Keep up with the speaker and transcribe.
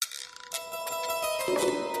Hi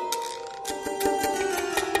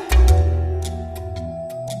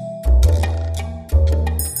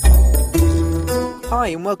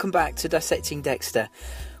and welcome back to Dissecting Dexter.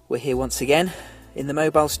 We're here once again in the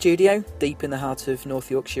mobile studio, deep in the heart of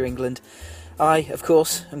North Yorkshire, England. I, of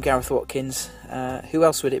course, am Gareth Watkins. Who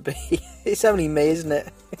else would it be? It's only me, isn't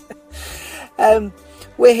it?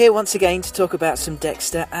 We're here once again to talk about some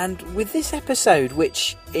Dexter, and with this episode,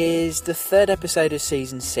 which is the third episode of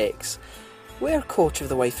Season 6, we're a quarter of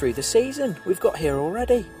the way through the season. We've got here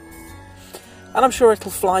already. And I'm sure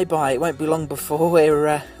it'll fly by. It won't be long before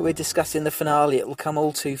we're discussing the finale. It'll come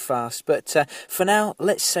all too fast. But for now,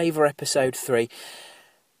 let's savour episode 3.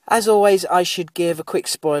 As always, I should give a quick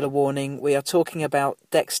spoiler warning. We are talking about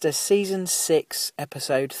Dexter Season 6,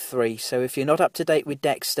 Episode 3. So if you're not up to date with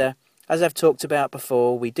Dexter, as I've talked about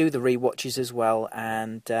before, we do the rewatches as well.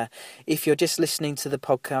 And if you're just listening to the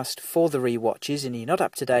podcast for the rewatches and you're not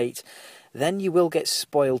up to date, then you will get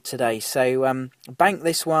spoiled today. So bank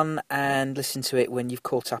this one and listen to it when you've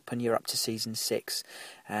caught up and you're up to Season 6.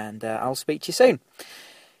 And I'll speak to you soon.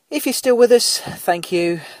 If you're still with us, thank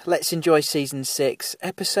you. Let's enjoy Season 6,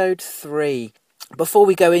 Episode 3. Before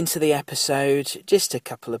we go into the episode, just a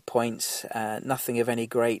couple of points, nothing of any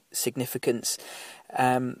great significance.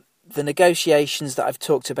 The negotiations that I've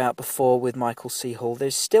talked about before with Michael C. Hall,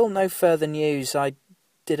 there's still no further news. I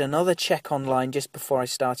did another check online just before I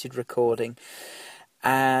started recording,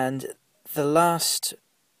 and the last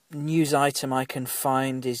news item I can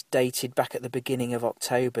find is dated back at the beginning of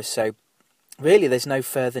October, so really there's no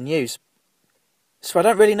further news. So I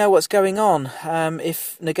don't really know what's going on.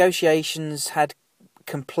 If negotiations had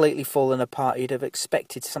completely fallen apart, you'd have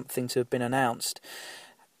expected something to have been announced.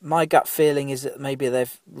 My gut feeling is that maybe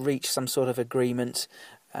they've reached some sort of agreement,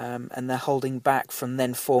 and they're holding back from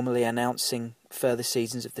then formally announcing further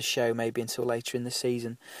seasons of the show, maybe until later in the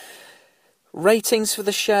season. Ratings for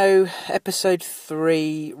the show, episode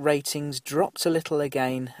 3 ratings dropped a little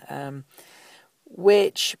again,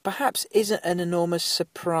 which perhaps isn't an enormous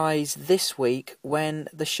surprise this week when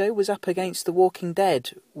the show was up against The Walking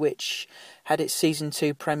Dead, which had its season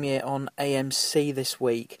 2 premiere on AMC this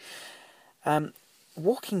week.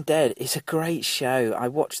 Walking Dead is a great show. I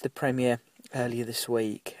watched the premiere earlier this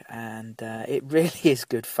week, and it really is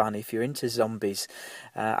good fun if you're into zombies.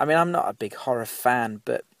 I mean, I'm not a big horror fan,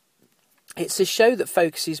 but it's a show that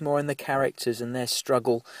focuses more on the characters and their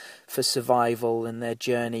struggle for survival and their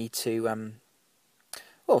journey to,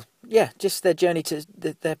 just their journey to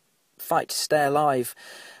their fight to stay alive.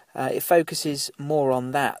 It focuses more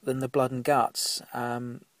on that than the blood and guts.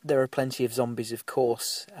 There are plenty of zombies, of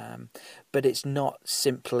course, but it's not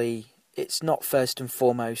first and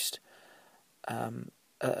foremost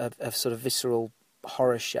a sort of visceral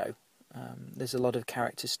horror show. There's a lot of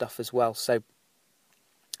character stuff as well, so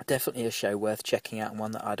definitely a show worth checking out and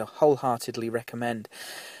one that I'd wholeheartedly recommend.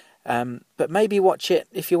 But maybe watch it,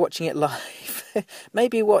 if you're watching it live,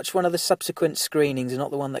 maybe watch one of the subsequent screenings and not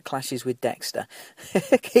the one that clashes with Dexter.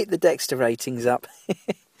 Keep the Dexter ratings up.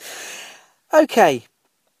 Okay,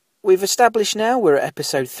 we've established now we're at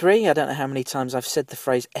episode 3. I don't know how many times I've said the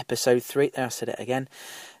phrase episode 3. There, I said it again.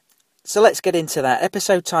 So let's get into that.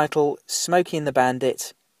 Episode title, Smokey and the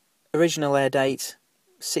Bandit. Original air date,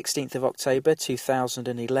 16th of October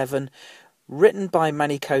 2011. Written by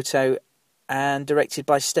Manny Coto and directed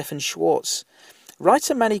by Stephen Schwartz.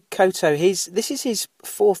 Writer Manny Coto, this is his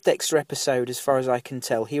 4th Dexter episode as far as I can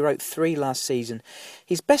tell. He wrote 3 last season.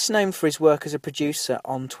 He's best known for his work as a producer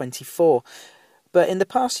on 24. But in the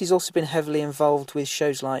past he's also been heavily involved with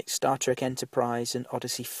shows like Star Trek Enterprise and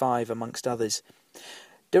Odyssey 5, amongst others.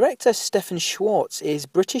 Director Stephen Schwartz is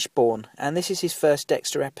British-born, and this is his first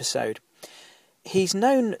Dexter episode. He's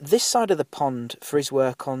known this side of the pond for his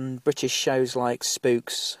work on British shows like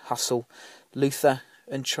Spooks, Hustle, Luther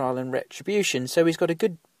and Trial and Retribution, so he's got a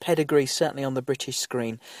good pedigree certainly on the British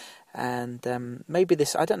screen. And maybe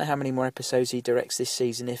this, I don't know how many more episodes he directs this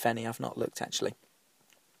season, if any. I've not looked actually.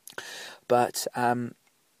 But I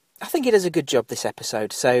think he does a good job this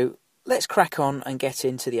episode, so let's crack on and get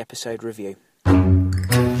into the episode review.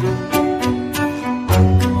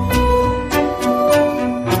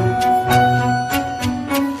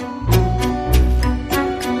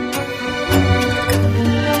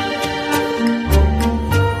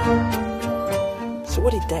 So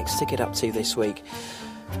what did Dexter get up to this week?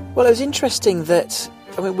 Well, it was interesting that,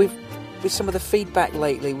 I mean, with some of the feedback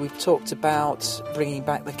lately, we've talked about bringing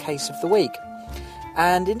back the Case of the Week.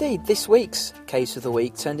 And indeed, this week's Case of the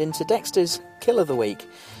Week turned into Dexter's Kill of the Week.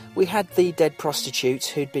 We had the dead prostitute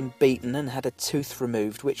who'd been beaten and had a tooth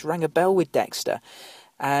removed, which rang a bell with Dexter.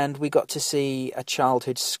 And we got to see a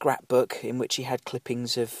childhood scrapbook in which he had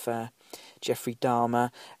clippings of Jeffrey Dahmer,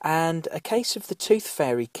 and A Case of the Tooth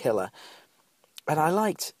Fairy Killer. And I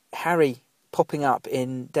liked Harry popping up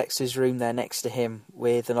in Dexter's room there next to him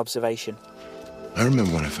with an observation. I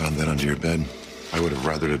remember when I found that under your bed. I would have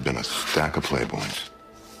rather it had been a stack of Playboys.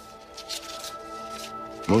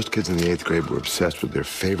 Most kids in the 8th grade were obsessed with their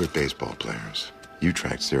favorite baseball players. You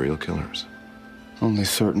tracked serial killers. Only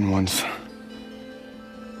certain ones.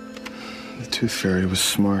 The Tooth Fairy was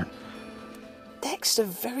smart. Dexter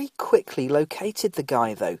very quickly located the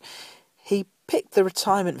guy, though. He picked the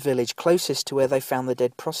retirement village closest to where they found the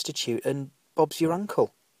dead prostitute, and Bob's your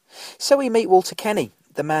uncle. So we meet Walter Kenny,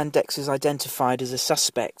 the man Dexter's identified as a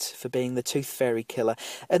suspect for being the Tooth Fairy killer,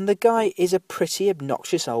 and the guy is a pretty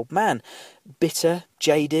obnoxious old man. Bitter,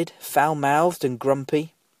 jaded, foul-mouthed and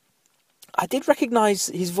grumpy. I did recognise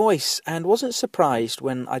his voice and wasn't surprised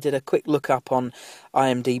when I did a quick look up on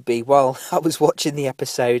IMDb while I was watching the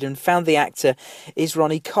episode and found the actor is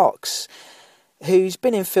Ronnie Cox, who's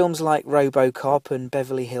been in films like RoboCop and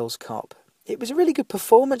Beverly Hills Cop. It was a really good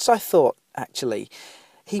performance, I thought, actually.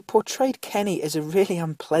 He portrayed Kenny as a really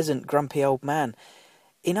unpleasant, grumpy old man.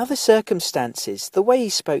 In other circumstances, the way he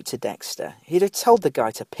spoke to Dexter, he'd have told the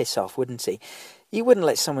guy to piss off, wouldn't he? You wouldn't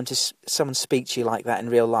let someone speak to you like that in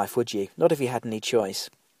real life, would you? Not if you had any choice.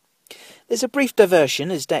 There's a brief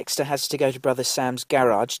diversion as Dexter has to go to Brother Sam's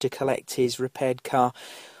garage to collect his repaired car.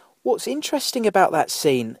 What's interesting about that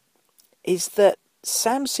scene is that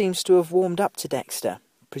Sam seems to have warmed up to Dexter.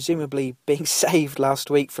 Presumably being saved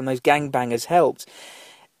last week from those gangbangers helped.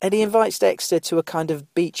 And he invites Dexter to a kind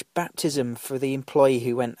of beach baptism for the employee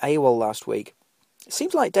who went AWOL last week. It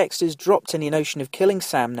seems like Dexter's dropped any notion of killing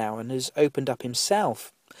Sam now and has opened up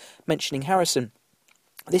himself, mentioning Harrison.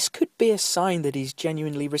 This could be a sign that he's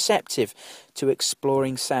genuinely receptive to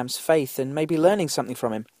exploring Sam's faith and maybe learning something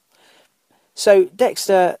from him. So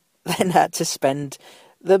Dexter then had to spend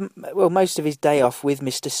most of his day off with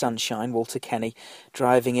Mr. Sunshine, Walter Kenny,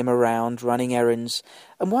 driving him around, running errands.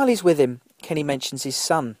 And while he's with him, Kenny mentions his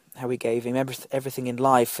son, how he gave him everything in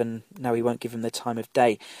life and now he won't give him the time of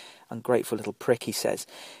day. Ungrateful little prick, he says.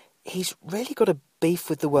 He's really got a beef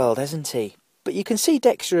with the world, hasn't he? But you can see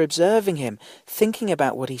Dexter observing him, thinking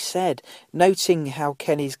about what he said, noting how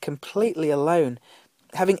Kenny's completely alone,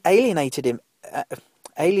 having alienated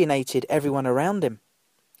everyone around him.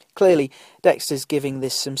 Clearly, Dexter's giving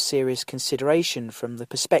this some serious consideration from the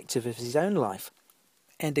perspective of his own life.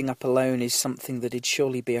 Ending up alone is something that he'd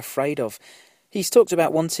surely be afraid of. He's talked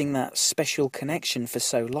about wanting that special connection for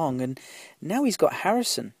so long, and now he's got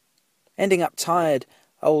Harrison. Ending up tired,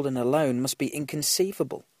 old and alone must be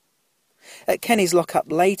inconceivable. At Kenny's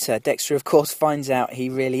lock-up later, Dexter of course finds out he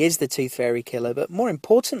really is the Tooth Fairy killer, but more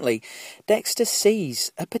importantly, Dexter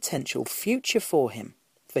sees a potential future for him.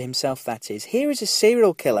 For himself, that is. Here is a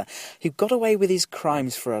serial killer who got away with his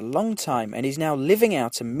crimes for a long time and is now living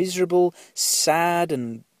out a miserable, sad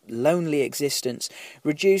and lonely existence,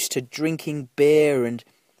 reduced to drinking beer and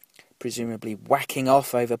presumably whacking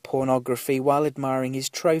off over pornography while admiring his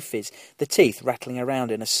trophies, the teeth rattling around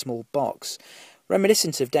in a small box,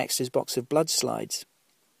 reminiscent of Dexter's box of blood slides.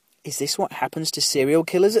 Is this what happens to serial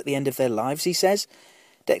killers at the end of their lives, he says?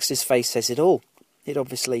 Dexter's face says it all. It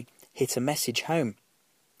obviously hit a message home.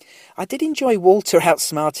 I did enjoy Walter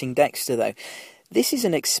outsmarting Dexter, though. This is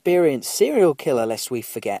an experienced serial killer, lest we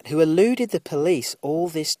forget, who eluded the police all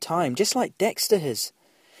this time, just like Dexter has.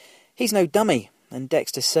 He's no dummy, and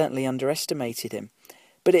Dexter certainly underestimated him.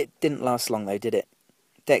 But it didn't last long, though, did it?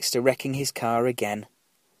 Dexter wrecking his car again.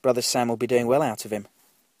 Brother Sam will be doing well out of him.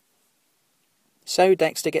 So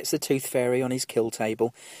Dexter gets the Tooth Fairy on his kill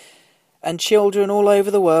table, and children all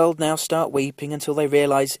over the world now start weeping until they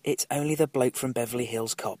realise it's only the bloke from Beverly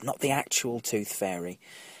Hills Cop, not the actual Tooth Fairy.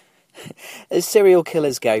 As serial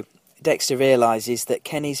killers go, Dexter realises that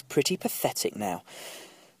Kenny's pretty pathetic now.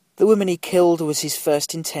 The woman he killed was his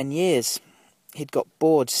first in 10 years. He'd got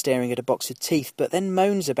bored staring at a box of teeth, but then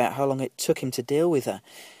moans about how long it took him to deal with her.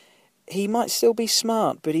 He might still be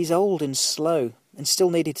smart, but he's old and slow, and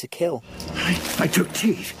still needed to kill. I took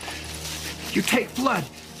teeth. You take blood.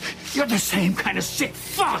 You're the same kind of sick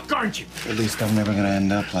fuck, aren't you? At least I'm never gonna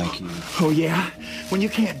end up like you. Oh, yeah? When you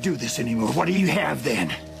can't do this anymore, what do you have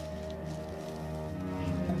then?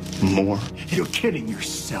 More? You're kidding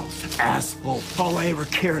yourself, asshole. All I ever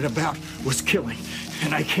cared about was killing.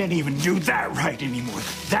 And I can't even do that right anymore.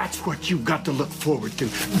 That's what you've got to look forward to.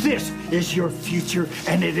 This is your future,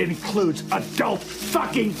 and it includes adult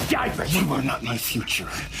fucking diapers. You are not my future.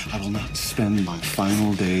 I will not spend my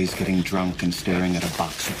final days getting drunk and staring at a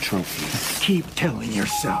box of trophies. Keep telling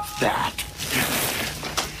yourself that.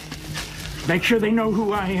 Make sure they know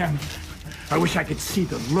who I am. I wish I could see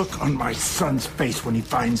the look on my son's face when he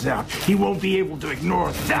finds out. He won't be able to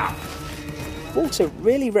ignore that. Walter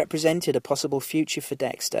really represented a possible future for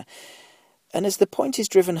Dexter. And as the point is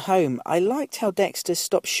driven home, I liked how Dexter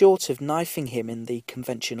stopped short of knifing him in the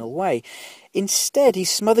conventional way. Instead, he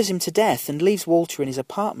smothers him to death and leaves Walter in his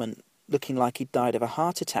apartment, looking like he'd died of a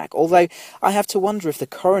heart attack. Although I have to wonder if the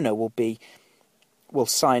coroner will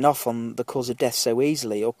sign off on the cause of death so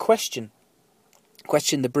easily, or question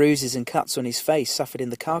the bruises and cuts on his face suffered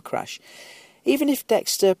in the car crash. Even if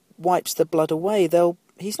Dexter wipes the blood away,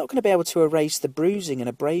 he's not going to be able to erase the bruising and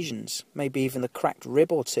abrasions, maybe even the cracked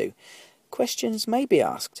rib or two. Questions may be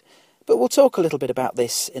asked, but we'll talk a little bit about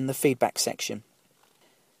this in the feedback section.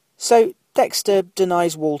 So, Dexter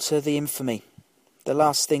denies Walter the infamy, the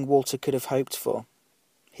last thing Walter could have hoped for,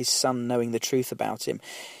 his son knowing the truth about him.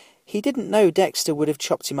 He didn't know Dexter would have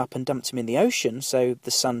chopped him up and dumped him in the ocean, so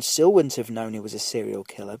the son still wouldn't have known he was a serial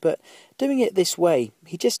killer, but doing it this way,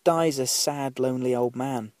 he just dies a sad, lonely old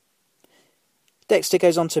man. Dexter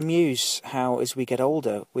goes on to muse how, as we get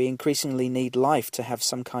older, we increasingly need life to have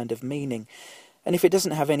some kind of meaning. And if it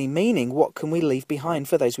doesn't have any meaning, what can we leave behind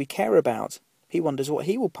for those we care about? He wonders what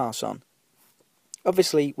he will pass on.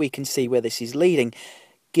 Obviously, we can see where this is leading,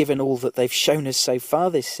 given all that they've shown us so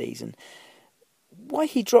far this season. Why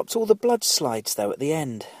he dropped all the blood slides, though, at the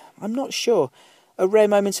end, I'm not sure. A rare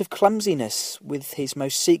moment of clumsiness with his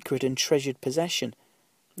most secret and treasured possession.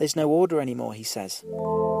 There's no order anymore, he says.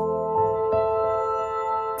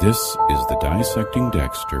 This is the Dissecting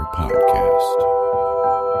Dexter podcast.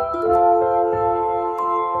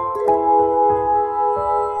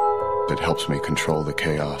 It helps me control the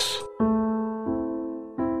chaos.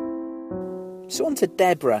 So on to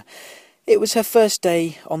Deborah. It was her first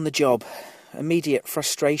day on the job. Immediate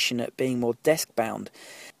frustration at being more desk-bound.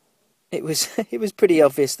 It was pretty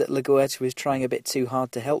obvious that LaGuerta was trying a bit too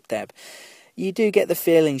hard to help Deb. You do get the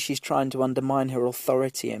feeling she's trying to undermine her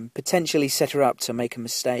authority and potentially set her up to make a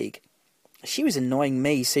mistake. She was annoying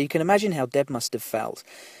me, so you can imagine how Deb must have felt.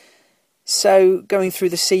 So, going through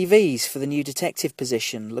the CVs for the new detective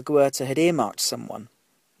position, LaGuerta had earmarked someone.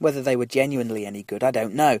 Whether they were genuinely any good, I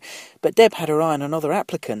don't know. But Deb had her eye on another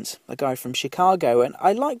applicant, a guy from Chicago, and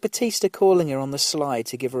I like Batista calling her on the sly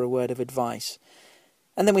to give her a word of advice.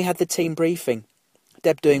 And then we had the team briefing.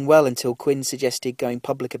 Deb doing well until Quinn suggested going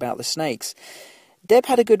public about the snakes. Deb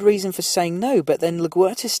had a good reason for saying no, but then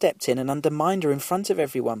LaGuerta stepped in and undermined her in front of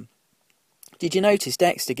everyone. Did you notice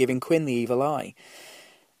Dexter giving Quinn the evil eye?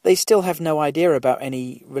 They still have no idea about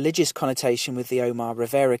any religious connotation with the Omar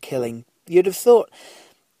Rivera killing. You'd have thought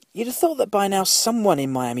that by now someone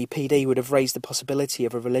in Miami PD would have raised the possibility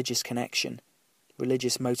of a religious connection,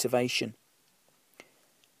 religious motivation.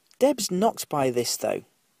 Deb's knocked by this, though.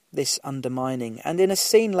 This undermining, and in a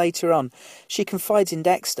scene later on, she confides in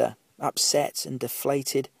Dexter, upset and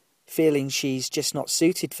deflated, feeling she's just not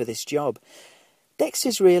suited for this job.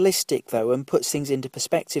 Dexter's realistic, though, and puts things into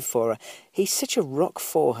perspective for her. He's such a rock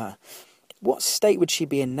for her. What state would she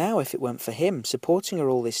be in now if it weren't for him, supporting her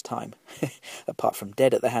all this time? Apart from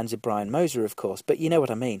dead at the hands of Brian Moser, of course, but you know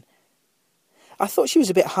what I mean. I thought she was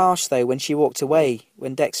a bit harsh, though, when she walked away,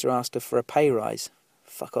 when Dexter asked her for a pay rise.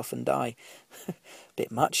 Fuck off and die.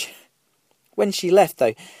 Bit much. When she left,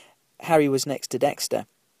 though, Harry was next to Dexter.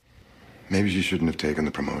 Maybe she shouldn't have taken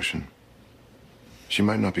the promotion. She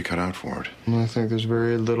might not be cut out for it. I think there's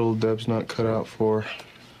very little Deb's not cut out for.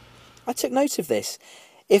 I took note of this.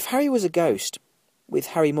 If Harry was a ghost, with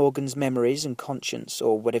Harry Morgan's memories and conscience,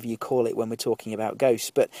 or whatever you call it when we're talking about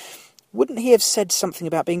ghosts, but wouldn't he have said something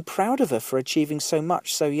about being proud of her for achieving so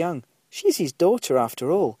much so young? She's his daughter,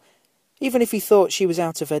 after all. Even if he thought she was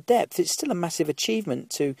out of her depth, it's still a massive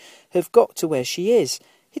achievement to have got to where she is.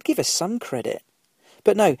 He'd give her some credit.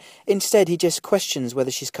 But no, instead he just questions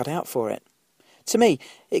whether she's cut out for it. To me,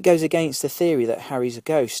 it goes against the theory that Harry's a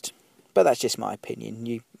ghost. But that's just my opinion.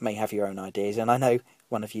 You may have your own ideas, and I know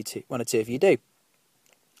one or two of you do.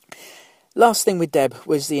 Last thing with Deb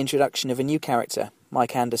was the introduction of a new character,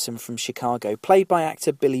 Mike Anderson from Chicago, played by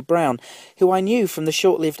actor Billy Brown, who I knew from the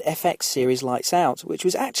short-lived FX series Lights Out, which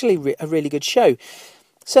was actually a really good show.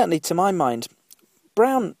 Certainly to my mind.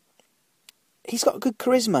 Brown, he's got good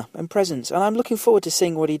charisma and presence, and I'm looking forward to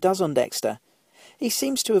seeing what he does on Dexter. He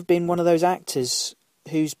seems to have been one of those actors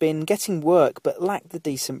who's been getting work but lacked the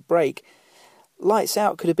decent break. Lights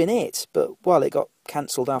Out could have been it, but while it got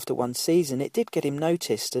cancelled after one season, it did get him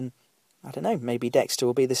noticed, and I don't know, maybe Dexter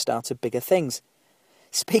will be the start of bigger things.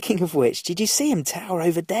 Speaking of which, did you see him tower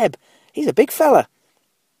over Deb? He's a big fella.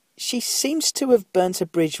 She seems to have burnt a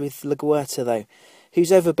bridge with LaGuerta, though,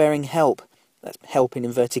 whose overbearing help That's help in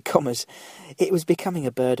inverted commas. It was becoming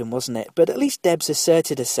a burden, wasn't it? But at least Debs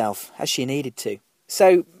asserted herself, as she needed to.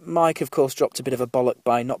 So Mike, of course, dropped a bit of a bollock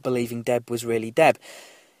by not believing Deb was really Deb.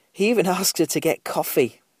 He even asked her to get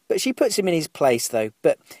coffee. But she puts him in his place, though.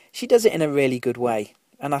 But she does it in a really good way.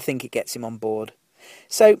 And I think it gets him on board.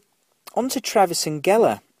 So, on to Travis and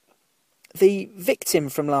Geller. The victim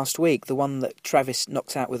from last week, the one that Travis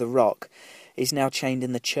knocked out with a rock, is now chained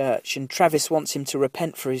in the church. And Travis wants him to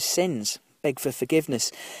repent for his sins. Beg for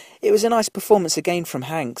forgiveness. It was a nice performance again from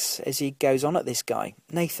Hanks as he goes on at this guy.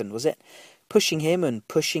 Nathan, was it? Pushing him and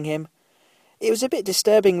pushing him. It was a bit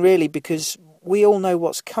disturbing, really, because we all know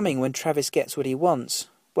what's coming when Travis gets what he wants.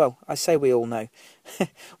 Well, I say we all know.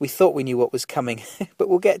 We thought we knew what was coming, but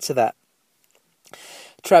we'll get to that.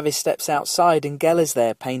 Travis steps outside and Geller's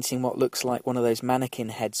there painting what looks like one of those mannequin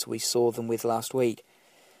heads we saw them with last week.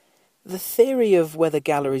 The theory of whether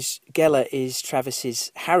Geller is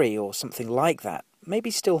Travis's Harry or something like that maybe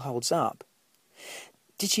still holds up.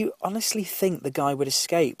 Did you honestly think the guy would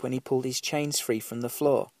escape when he pulled his chains free from the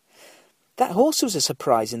floor? That horse was a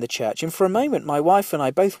surprise in the church, and for a moment my wife and I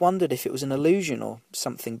both wondered if it was an illusion or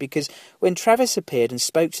something, because when Travis appeared and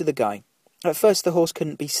spoke to the guy, at first the horse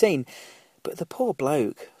couldn't be seen, but the poor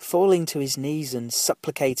bloke, falling to his knees and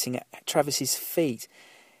supplicating at Travis's feet,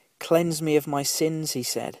 "Cleanse me of my sins," he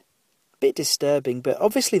said. Bit disturbing, but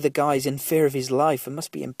obviously the guy's in fear of his life and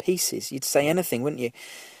must be in pieces. You'd say anything, wouldn't you?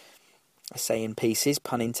 I say in pieces,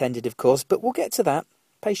 pun intended, of course, but we'll get to that.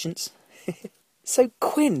 Patience. So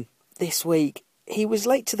Quinn, this week, he was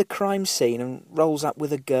late to the crime scene and rolls up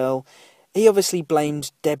with a girl. He obviously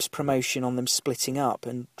blames Deb's promotion on them splitting up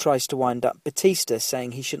and tries to wind up Batista,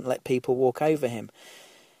 saying he shouldn't let people walk over him.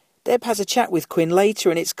 Deb has a chat with Quinn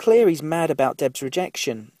later and it's clear he's mad about Deb's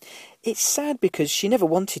rejection. It's sad because she never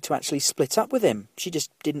wanted to actually split up with him. She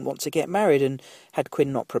just didn't want to get married, and had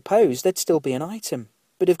Quinn not proposed, there'd still be an item.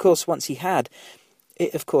 But of course, once he had,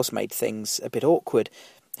 it of course made things a bit awkward,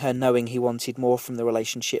 her knowing he wanted more from the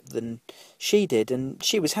relationship than she did, and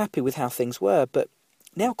she was happy with how things were, but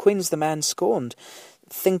now Quinn's the man scorned,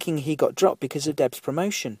 thinking he got dropped because of Deb's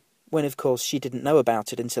promotion, when of course she didn't know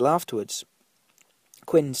about it until afterwards.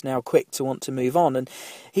 Quinn's now quick to want to move on, and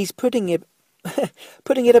he's putting it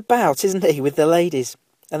about, isn't he, with the ladies,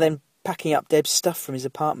 and then packing up Deb's stuff from his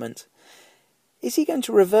apartment. Is he going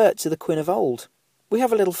to revert to the Quinn of old? We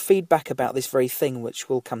have a little feedback about this very thing, which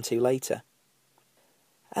we'll come to later.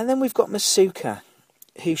 And then we've got Masuka,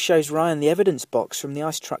 who shows Ryan the evidence box from the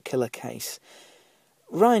ice truck killer case.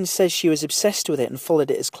 Ryan says she was obsessed with it and followed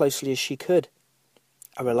it as closely as she could.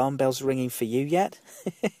 Are alarm bells ringing for you yet?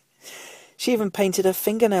 She even painted her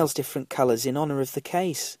fingernails different colours in honour of the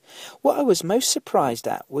case. What I was most surprised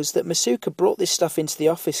at was that Masuka brought this stuff into the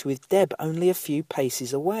office with Deb only a few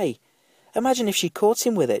paces away. Imagine if she caught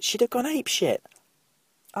him with it, she'd have gone apeshit.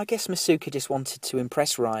 I guess Masuka just wanted to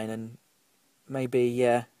impress Ryan and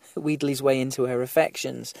maybe wheedle his way into her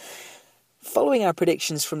affections. Following our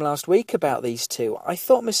predictions from last week about these two, I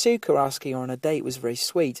thought Masuka asking her on a date was very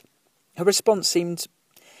sweet. Her response seemed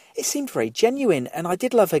very genuine, and I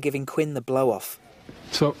did love her giving Quinn the blow-off.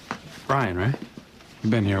 So, Ryan, right?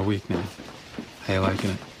 You've been here a week now. How you liking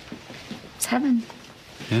it? It's heaven.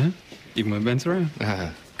 Yeah? Even with Ben's around?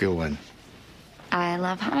 Good one. I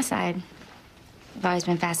love homicide. I've always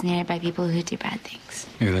been fascinated by people who do bad things.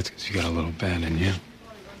 Maybe that's because you got a little bad in you.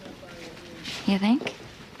 You think?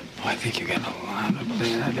 Oh, I think you got a lot of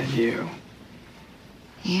bad in you.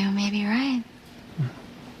 You may be right.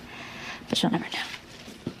 But you'll never know.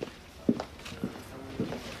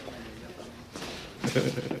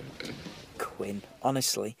 Quinn,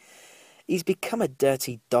 honestly. He's become a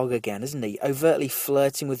dirty dog again, hasn't he? Overtly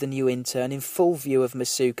flirting with the new intern in full view of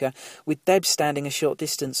Masuka, with Deb standing a short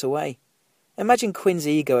distance away. Imagine Quinn's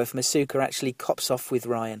ego if Masuka actually cops off with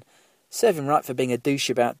Ryan. Serve him right for being a douche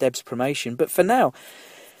about Deb's promotion, but for now,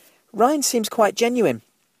 Ryan seems quite genuine.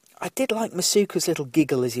 I did like Masuka's little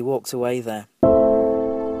giggle as he walked away there.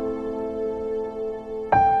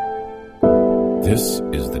 This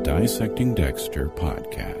is the Dissecting Dexter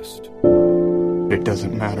podcast. It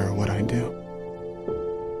doesn't matter what I do.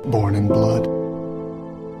 Born in blood.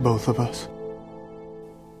 Both of us.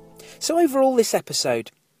 So overall this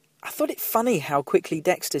episode, I thought it funny how quickly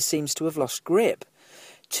Dexter seems to have lost grip.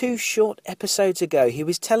 2 short episodes ago he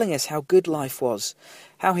was telling us how good life was,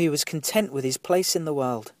 how he was content with his place in the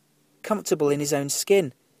world, comfortable in his own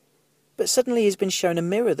skin. But suddenly he's been shown a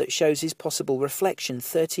mirror that shows his possible reflection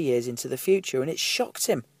 30 years into the future, and it shocked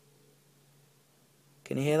him.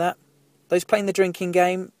 Can you hear that? Those playing the drinking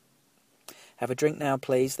game? Have a drink now,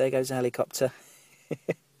 please. There goes a helicopter.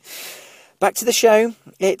 Back to the show.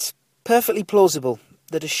 It's perfectly plausible.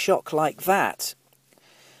 that a shock like that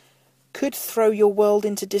could throw your world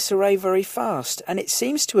into disarray very fast, and it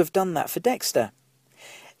seems to have done that for Dexter.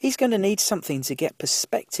 He's going to need something to get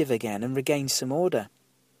perspective again and regain some order.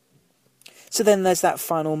 So then there's that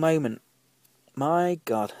final moment. My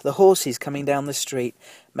God, the horses coming down the street,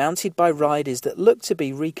 mounted by riders that look to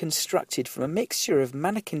be reconstructed from a mixture of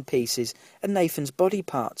mannequin pieces and Nathan's body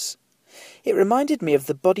parts. It reminded me of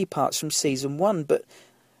the body parts from season 1, but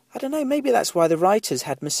I don't know, maybe that's why the writers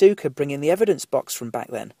had Masuka bring in the evidence box from back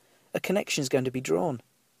then. A connection's going to be drawn.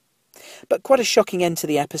 But quite a shocking end to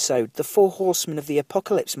the episode, the 4 horsemen of the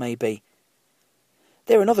apocalypse maybe.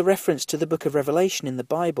 They're another reference to the book of Revelation in the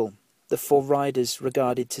Bible, the 4 riders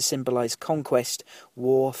regarded to symbolise conquest,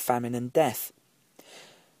 war, famine and death.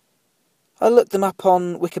 I looked them up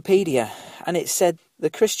on Wikipedia, and it said the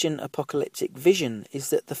Christian apocalyptic vision is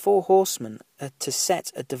that the 4 horsemen are to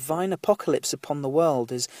set a divine apocalypse upon the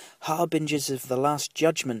world as harbingers of the last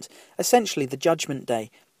judgment, essentially the judgment day,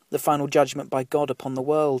 the final judgment by God upon the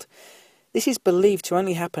world. This is believed to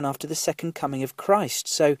only happen after the second coming of Christ,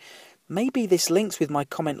 so maybe this links with my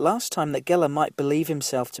comment last time that Geller might believe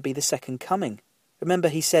himself to be the second coming. Remember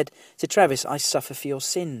he said to Travis, I suffer for your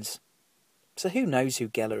sins. So who knows who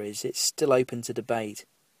Geller is? It's still open to debate.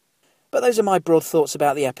 But those are my broad thoughts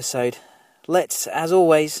about the episode. Let's, as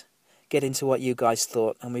always, get into what you guys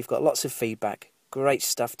thought, and we've got lots of feedback. Great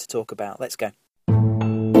stuff to talk about. Let's go.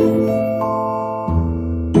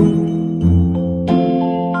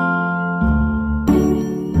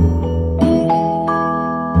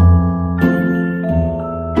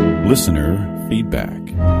 Listener feedback.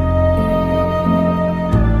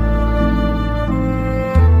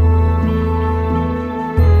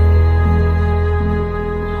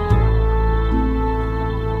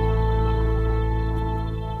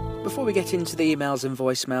 Before we get into the emails and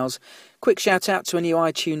voicemails, quick shout out to a new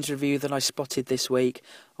iTunes review that I spotted this week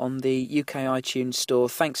on the UK iTunes store,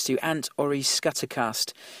 thanks to Ant Ori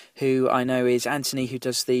Scuttercast, who I know is Anthony, who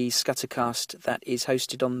does the Scuttercast that is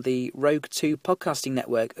hosted on the Rogue 2 podcasting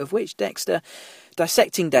network, of which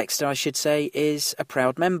Dissecting Dexter, I should say, is a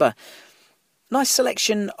proud member. Nice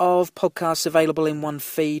selection of podcasts available in one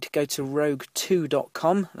feed. Go to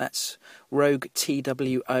rogue2.com, that's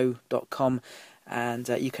roguetwo.com, and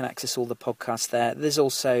you can access all the podcasts there. There's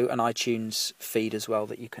also an iTunes feed as well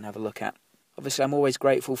that you can have a look at. Obviously, I'm always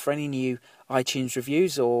grateful for any new iTunes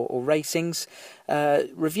reviews or ratings.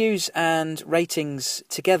 Reviews and ratings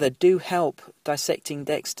together do help Dissecting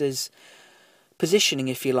Dexter's positioning,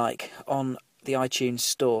 if you like, on the iTunes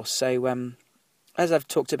store. So, as I've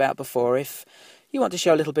talked about before, if you want to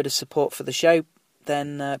show a little bit of support for the show,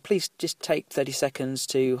 then please just take 30 seconds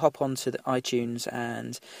to hop onto the iTunes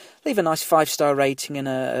and leave a nice 5-star rating and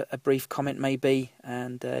a brief comment maybe,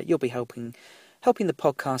 and you'll be helping the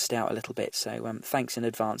podcast out a little bit. So thanks in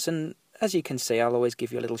advance. And as you can see, I'll always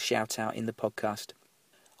give you a little shout out in the podcast.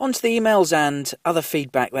 On to the emails and other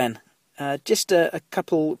feedback then. Just a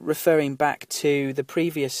couple referring back to the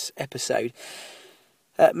previous episode.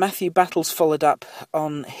 Matthew Battles followed up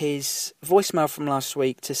on his voicemail from last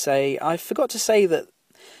week to say, I forgot to say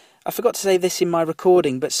this in my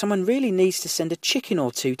recording, but someone really needs to send a chicken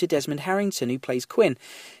or two to Desmond Harrington, who plays Quinn.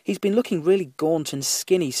 He's been looking really gaunt and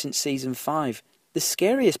skinny since season 5. The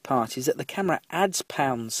scariest part is that the camera adds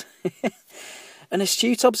pounds. An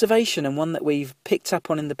astute observation, and one that we've picked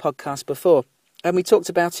up on in the podcast before. And we talked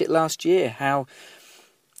about it last year, how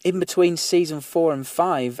in between season 4 and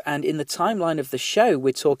 5, and in the timeline of the show,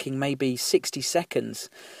 we're talking maybe 60 seconds,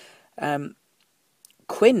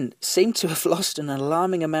 Quinn seemed to have lost an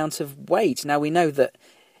alarming amount of weight. Now, we know that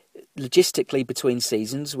logistically between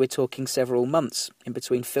seasons, we're talking several months in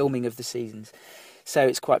between filming of the seasons. So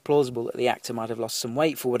it's quite plausible that the actor might have lost some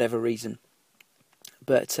weight for whatever reason.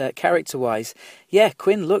 But character-wise, yeah,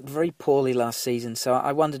 Quinn looked very poorly last season, so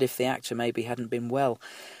I wondered if the actor maybe hadn't been well.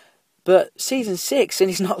 But season 6, and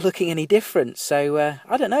he's not looking any different. So,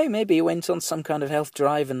 I don't know, maybe he went on some kind of health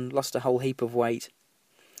drive and lost a whole heap of weight.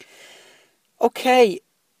 Okay,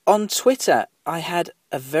 on Twitter, I had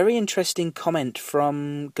a very interesting comment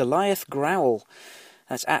from Goliath Growl.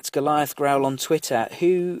 That's at Goliath Growl on Twitter,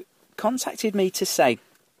 who contacted me to say,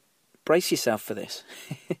 brace yourself for this.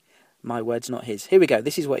 My words, not his. Here we go,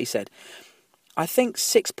 this is what he said. I think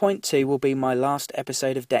 6.2 will be my last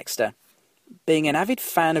episode of Dexter. Being an avid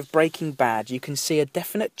fan of Breaking Bad, you can see a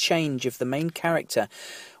definite change of the main character,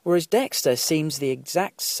 whereas Dexter seems the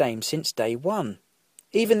exact same since day one.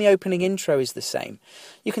 Even the opening intro is the same.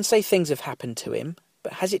 You can say things have happened to him,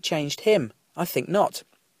 but has it changed him? I think not.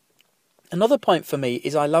 Another point for me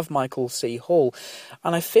is I love Michael C. Hall,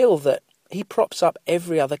 and I feel that he props up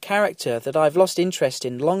every other character that I've lost interest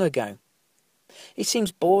in long ago. He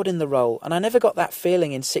seems bored in the role, and I never got that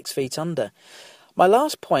feeling in 6 Feet Under. My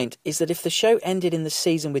last point is that if the show ended in the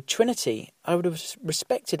season with Trinity, I would have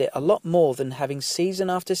respected it a lot more than having season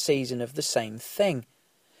after season of the same thing.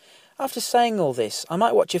 After saying all this, I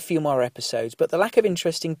might watch a few more episodes, but the lack of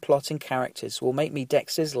interesting plot and characters will make me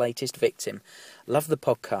Dexter's latest victim. Love the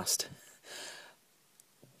podcast.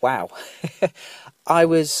 Wow. I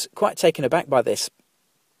was quite taken aback by this,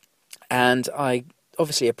 and I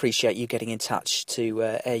obviously appreciate you getting in touch to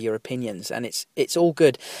air your opinions, and it's all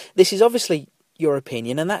good. This is obviously your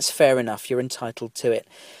opinion, and that's fair enough. You're entitled to it.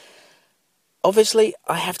 Obviously,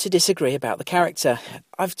 I have to disagree about the character.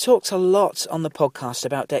 I've talked a lot on the podcast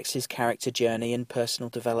about Dexter's character journey and personal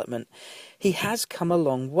development. He has come a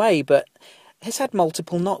long way, but has had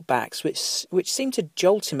multiple knockbacks, which seemed to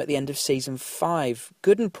jolt him at the end of Season 5,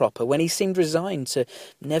 good and proper, when he seemed resigned to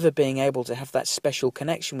never being able to have that special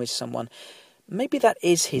connection with someone. Maybe that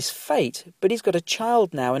is his fate, but he's got a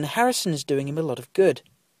child now, and Harrison's doing him a lot of good.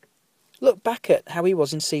 Look back at how he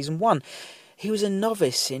was in Season 1. He was a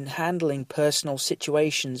novice in handling personal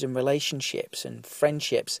situations and relationships and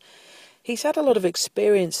friendships. He's had a lot of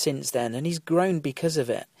experience since then, and he's grown because of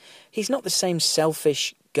it. He's not the same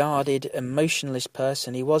selfish, guarded, emotionless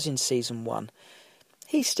person he was in Season 1.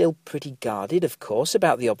 He's still pretty guarded, of course,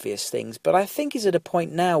 about the obvious things, but I think he's at a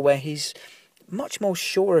point now where he's much more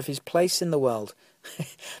sure of his place in the world.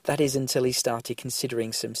 That is until he started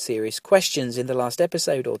considering some serious questions in the last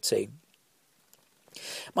episode or two.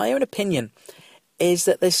 My own opinion is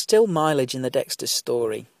that there's still mileage in the Dexter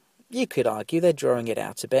story. You could argue they're drawing it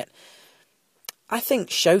out a bit. I think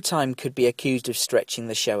Showtime could be accused of stretching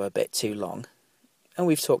the show a bit too long, and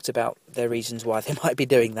we've talked about their reasons why they might be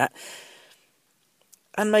doing that.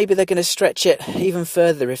 And maybe they're going to stretch it even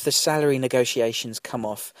further if the salary negotiations come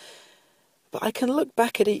off. But I can look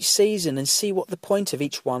back at each season and see what the point of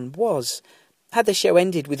each one was. Had the show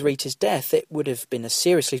ended with Rita's death, it would have been a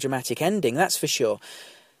seriously dramatic ending, that's for sure.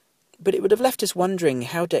 But it would have left us wondering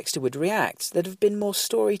how Dexter would react. There'd have been more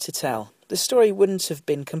story to tell. The story wouldn't have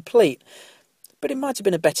been complete, but it might have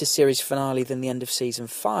been a better series finale than the end of Season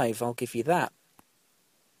 5, I'll give you that.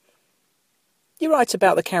 You're right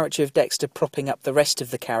about the character of Dexter propping up the rest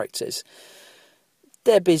of the characters.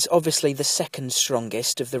 Deb is obviously the second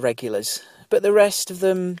strongest of the regulars, but the rest of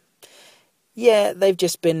them, yeah, they've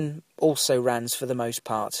just been also-rans for the most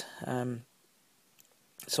part.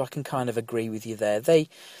 So I can kind of agree with you there. The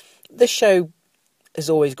show has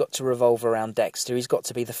always got to revolve around Dexter. He's got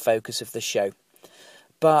to be the focus of the show.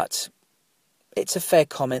 But it's a fair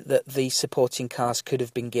comment that the supporting cast could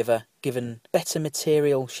have been given better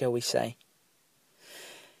material, shall we say.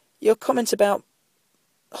 Your comment about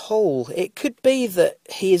Hall, it could be that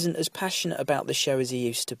he isn't as passionate about the show as he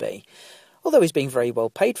used to be, although he's being very well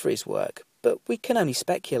paid for his work, but we can only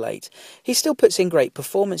speculate. He still puts in great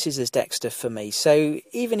performances as Dexter for me, so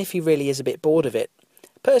even if he really is a bit bored of it,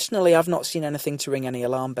 personally I've not seen anything to ring any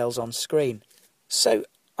alarm bells on screen. So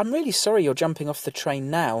I'm really sorry you're jumping off the train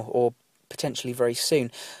now, or potentially very soon.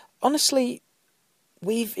 Honestly,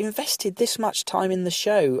 we've invested this much time in the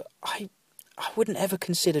show. I wouldn't ever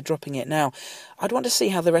consider dropping it now. I'd want to see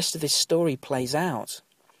how the rest of this story plays out.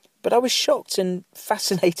 But I was shocked and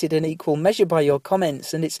fascinated in equal measure by your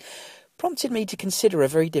comments, and it's prompted me to consider a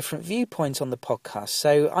very different viewpoint on the podcast.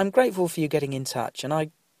 So I'm grateful for you getting in touch, and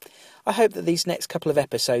I hope that these next couple of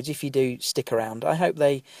episodes, if you do stick around, I hope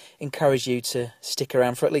they encourage you to stick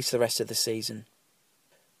around for at least the rest of the season.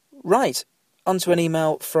 Right, onto an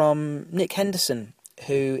email from Nick Henderson,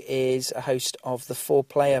 who is a host of the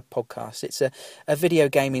 4Player podcast. It's a video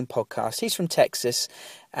gaming podcast. He's from Texas,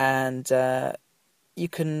 and you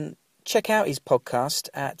can check out his podcast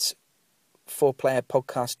at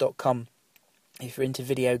 4playerpodcast.com. If you're into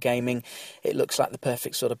video gaming, it looks like the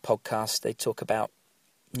perfect sort of podcast. They talk about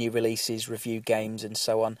new releases, review games, and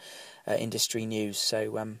so on, industry news.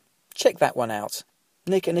 So check that one out.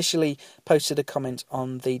 Nick initially posted a comment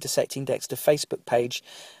on the Dissecting Dexter Facebook page,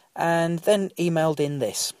 and then emailed in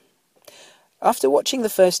this. After watching the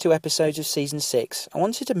first 2 episodes of Season 6, I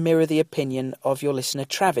wanted to mirror the opinion of your listener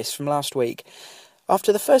Travis from last week.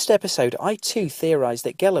 After the first episode, I too theorised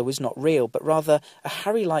that Geller was not real, but rather a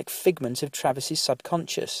Harry-like figment of Travis's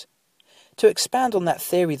subconscious. To expand on that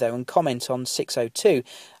theory, though, and comment on 602,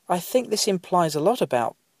 I think this implies a lot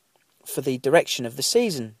for the direction of the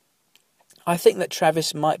season. I think that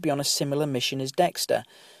Travis might be on a similar mission as Dexter.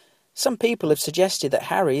 Some people have suggested that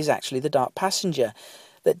Harry is actually the dark passenger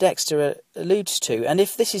that Dexter alludes to, and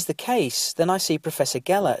if this is the case, then I see Professor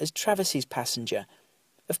Geller as Travis's passenger.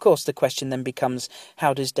 Of course, the question then becomes,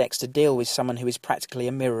 how does Dexter deal with someone who is practically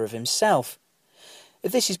a mirror of himself?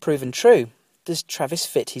 If this is proven true, does Travis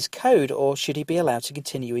fit his code, or should he be allowed to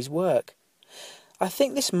continue his work? I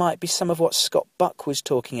think this might be some of what Scott Buck was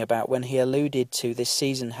talking about when he alluded to this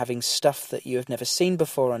season having stuff that you have never seen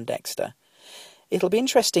before on Dexter. It'll be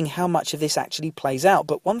interesting how much of this actually plays out,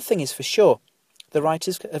 but one thing is for sure, the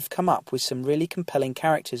writers have come up with some really compelling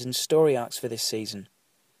characters and story arcs for this season.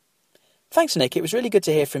 Thanks, Nick. It was really good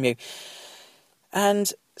to hear from you.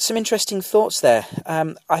 And some interesting thoughts there.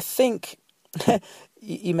 I think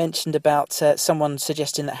you mentioned about someone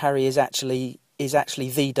suggesting that Harry is actually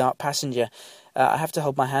the Dark Passenger. I have to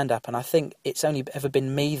hold my hand up, and I think it's only ever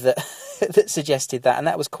been me that that suggested that, and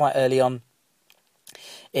that was quite early on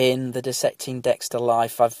in the Dissecting Dexter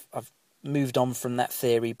life. I've moved on from that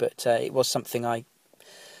theory, but it was something I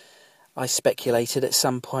speculated at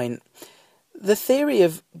some point. The theory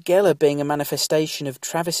of Geller being a manifestation of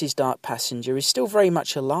Travis's Dark Passenger is still very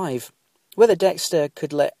much alive. Whether Dexter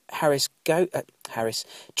could let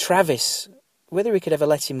Travis, whether he could ever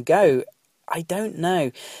let him go, I don't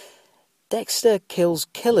know. Dexter kills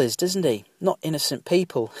killers, doesn't he? Not innocent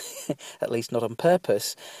people, at least not on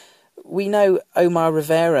purpose. We know Omar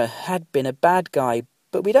Rivera had been a bad guy,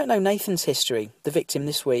 but we don't know Nathan's history, the victim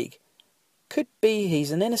this week. Could be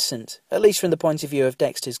he's an innocent, at least from the point of view of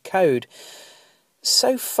Dexter's code.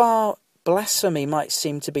 So far, blasphemy might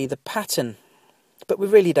seem to be the pattern, but we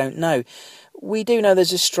really don't know. We do know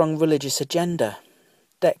there's a strong religious agenda.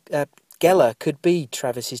 Geller could be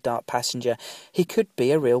Travis's Dark Passenger. He could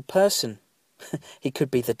be a real person. He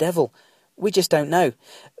could be the devil. We just don't know.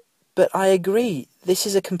 But I agree, this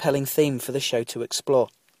is a compelling theme for the show to explore.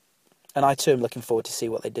 And I too am looking forward to see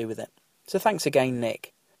what they do with it. So thanks again,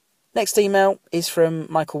 Nick. Next email is from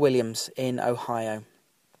Michael Williams in Ohio.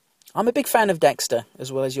 I'm a big fan of Dexter,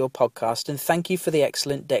 as well as your podcast, and thank you for the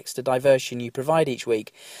excellent Dexter diversion you provide each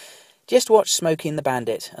week. Just watched Smokey and the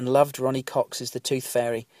Bandit and loved Ronnie Cox as the Tooth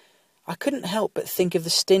Fairy. I couldn't help but think of the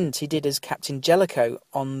stint he did as Captain Jellicoe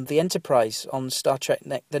on the Enterprise on Star Trek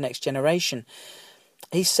The Next Generation.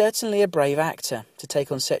 He's certainly a brave actor to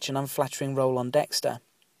take on such an unflattering role on Dexter.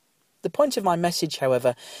 The point of my message,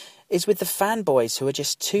 however, is with the fanboys who are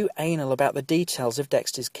just too anal about the details of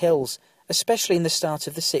Dexter's kills, especially in the start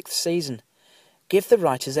of the 6th season. Give the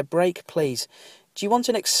writers a break, please. Do you want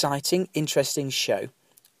an exciting, interesting show?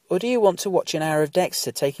 Or do you want to watch an hour of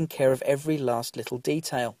Dexter taking care of every last little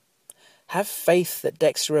detail? Have faith that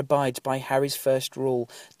Dexter abides by Harry's first rule,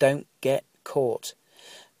 don't get caught.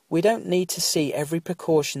 We don't need to see every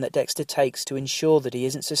precaution that Dexter takes to ensure that he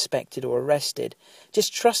isn't suspected or arrested.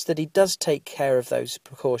 Just trust that he does take care of those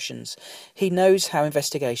precautions. He knows how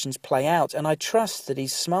investigations play out, and I trust that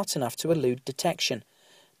he's smart enough to elude detection.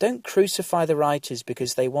 Don't crucify the writers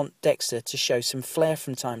because they want Dexter to show some flair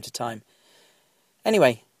from time to time.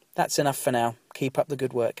 Anyway, that's enough for now. Keep up the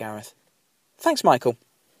good work, Gareth. Thanks, Michael.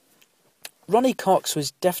 Ronnie Cox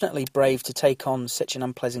was definitely brave to take on such an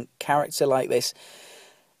unpleasant character like this.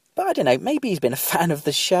 But I don't know, maybe he's been a fan of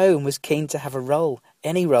the show and was keen to have a role,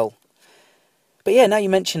 any role. But yeah, now you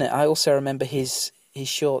mention it, I also remember his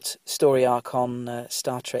short story arc on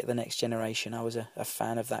Star Trek The Next Generation. I was a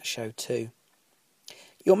fan of that show too.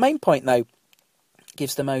 Your main point, though,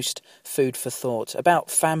 gives the most food for thought, about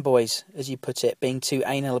fanboys, as you put it, being too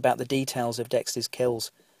anal about the details of Dexter's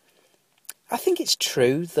kills. I think it's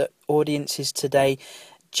true that audiences today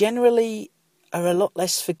generally are a lot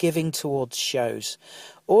less forgiving towards shows.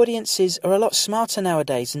 Audiences are a lot smarter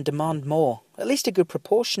nowadays and demand more. At least a good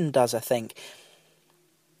proportion does, I think.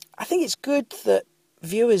 I think it's good that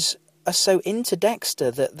viewers are so into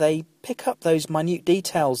Dexter that they pick up those minute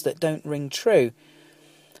details that don't ring true.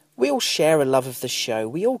 We all share a love of the show.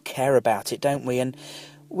 We all care about it, don't we? And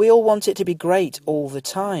we all want it to be great all the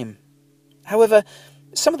time. However,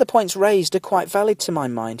 some of the points raised are quite valid to my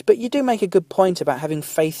mind, but you do make a good point about having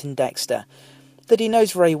faith in Dexter, that he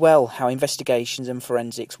knows very well how investigations and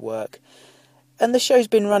forensics work. And the show's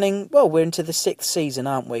been running, well, we're into the 6th season,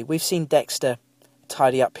 aren't we? We've seen Dexter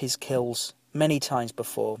tidy up his kills many times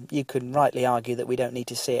before. You could rightly argue that we don't need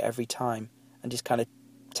to see it every time and just kind of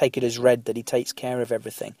take it as read that he takes care of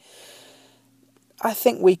everything. I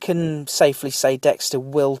think we can safely say Dexter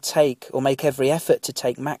will take or make every effort to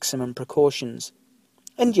take maximum precautions.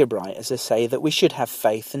 And you're right, as I say, that we should have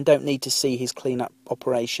faith and don't need to see his clean-up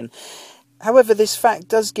operation. However, this fact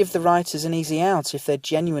does give the writers an easy out if they're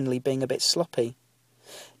genuinely being a bit sloppy.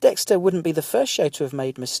 Dexter wouldn't be the first show to have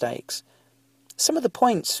made mistakes. Some of the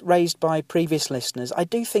points raised by previous listeners I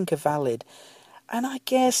do think are valid, and I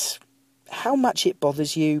guess how much it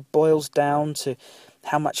bothers you boils down to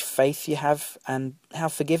how much faith you have and how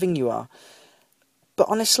forgiving you are. But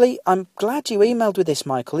honestly, I'm glad you emailed with this,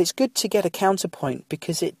 Michael. It's good to get a counterpoint,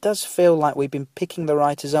 because it does feel like we've been picking the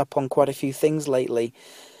writers up on quite a few things lately.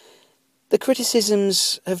 The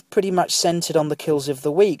criticisms have pretty much centred on the kills of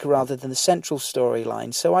the week rather than the central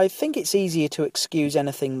storyline, so I think it's easier to excuse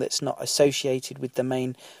anything that's not associated with the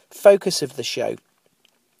main focus of the show.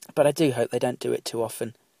 But I do hope they don't do it too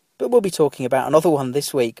often. But we'll be talking about another one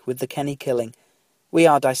this week with the Kenny killing. We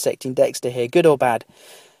are dissecting Dexter here, good or bad.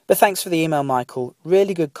 But thanks for the email, Michael.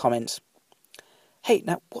 Really good comments. Hey,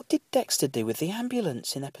 now, what did Dexter do with the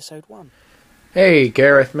ambulance in episode 1? Hey,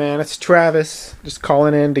 Gareth, man, it's Travis. Just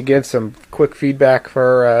calling in to give some quick feedback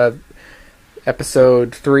for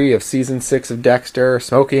episode 3 of season 6 of Dexter,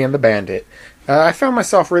 Smokey and the Bandit. I found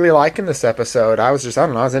myself really liking this episode. I was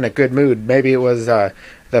in a good mood. Maybe it was the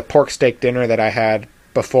pork steak dinner that I had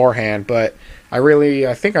beforehand, but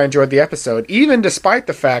I think I enjoyed the episode, even despite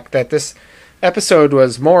the fact that this episode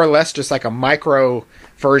was more or less just like a micro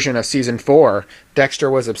version of season 4.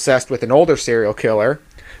 Dexter was obsessed with an older serial killer.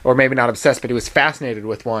 Or maybe not obsessed, but he was fascinated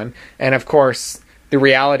with one. And of course, the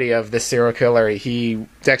reality of this serial killer,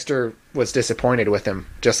 Dexter was disappointed with him,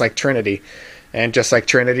 just like Trinity. And just like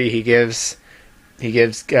Trinity, he gives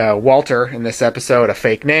Walter in this episode a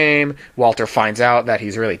fake name. Walter finds out that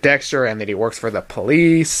he's really Dexter and that he works for the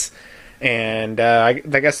police. And I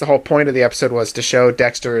guess the whole point of the episode was to show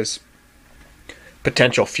Dexter's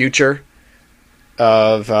potential future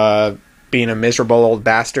of being a miserable old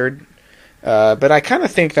bastard. But I kind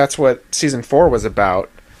of think that's what season 4 was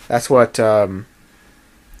about. That's what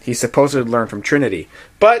he supposedly learned from Trinity.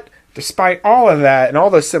 But despite all of that and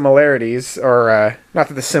all those similarities, or not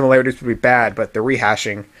that the similarities would be bad, but the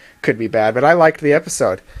rehashing could be bad, but I liked the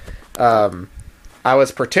episode. I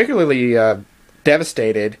was particularly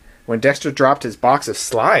devastated when Dexter dropped his box of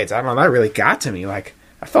slides. I don't know, that really got to me. Like,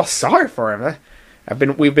 I felt sorry for him.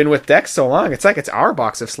 We've been with Dex so long. It's like it's our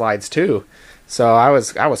box of slides too. So I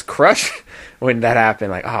was crushed when that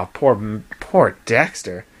happened. Like, oh, poor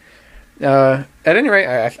Dexter. At any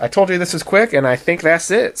rate, I told you this was quick, and I think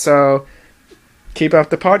that's it. So keep up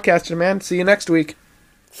the podcasting, man. See you next week.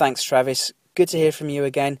 Thanks, Travis. Good to hear from you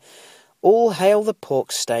again. All hail the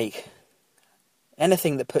pork steak.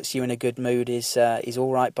 Anything that puts you in a good mood is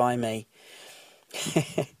all right by me.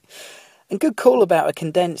 And good call about a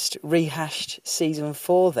condensed, rehashed season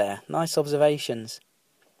 4 there. Nice observations.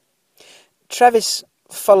 Travis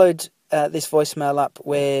followed this voicemail up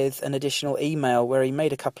with an additional email where he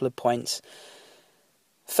made a couple of points.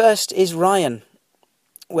 First is Ryan,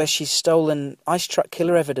 where she's stolen ice truck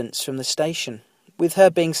killer evidence from the station. With her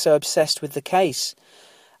being so obsessed with the case,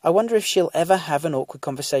 I wonder if she'll ever have an awkward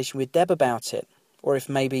conversation with Deb about it, or if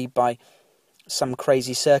maybe by some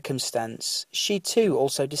crazy circumstance, she too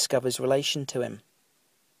also discovers relation to him.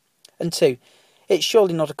 And 2, it's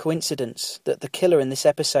surely not a coincidence that the killer in this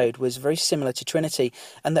episode was very similar to Trinity,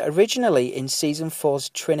 and that originally in season 4's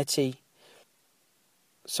Trinity...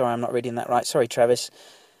 Sorry, I'm not reading that right. Sorry, Travis.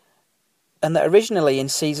 And that originally in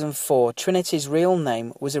season 4, Trinity's real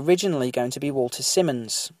name was originally going to be Walter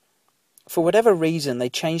Simmons. For whatever reason, they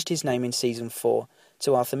changed his name in season 4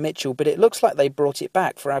 to Arthur Mitchell, but it looks like they brought it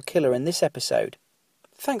back for our killer in this episode.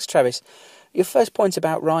 Thanks, Travis. Your first point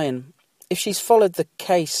about Ryan... If she's followed the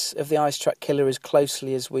case of the ice truck killer as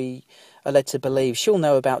closely as we are led to believe, she'll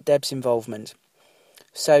know about Deb's involvement.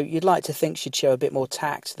 So you'd like to think she'd show a bit more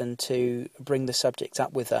tact than to bring the subject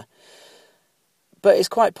up with her. But it's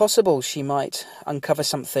quite possible she might uncover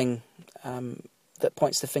something that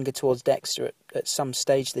points the finger towards Dexter at some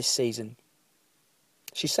stage this season.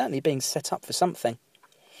 She's certainly being set up for something.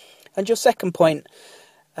 And your second point,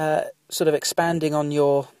 sort of expanding on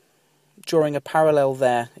your... drawing a parallel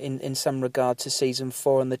there in some regard to season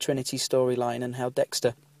 4 and the Trinity storyline and how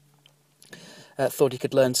Dexter thought he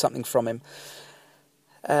could learn something from him,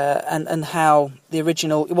 and how the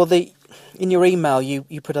original... in your email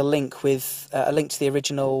you put a link with a link to the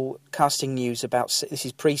original casting news about... This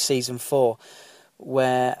is pre-season 4,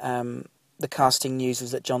 where the casting news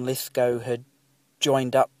was that John Lithgow had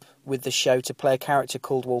joined up with the show to play a character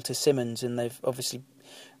called Walter Simmons, and they've obviously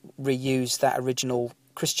reused that original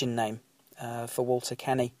Christian name for Walter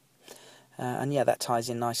Kenny. And yeah, that ties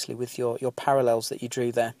in nicely with your parallels that you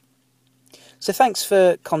drew there. So thanks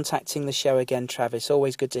for contacting the show again, Travis.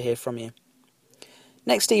 Always good to hear from you.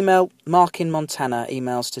 Next email, Mark in Montana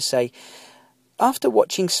emails to say, after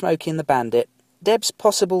watching Smokey and the Bandit, Deb's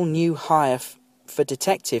possible new hire for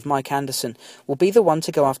Detective Mike Anderson will be the one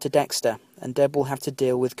to go after Dexter, and Deb will have to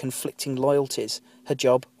deal with conflicting loyalties, her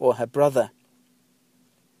job or her brother.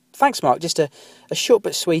 Thanks, Mark. Just a short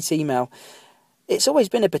but sweet email. It's always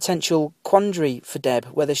been a potential quandary for Deb,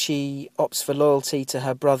 whether she opts for loyalty to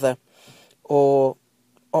her brother or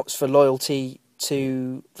opts for loyalty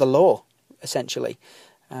to the law, essentially.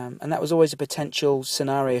 And that was always a potential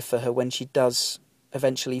scenario for her when she does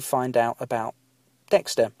eventually find out about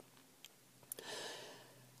Dexter.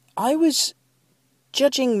 I was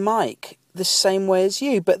judging Mike the same way as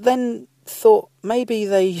you, but then thought maybe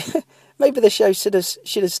the show should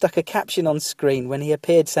have stuck a caption on screen when he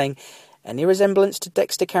appeared saying, "Any resemblance to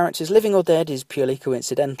Dexter characters, living or dead, is purely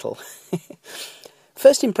coincidental."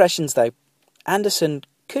 First impressions, though, Anderson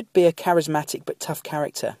could be a charismatic but tough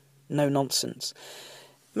character. No nonsense.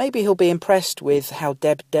 Maybe he'll be impressed with how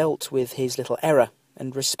Deb dealt with his little error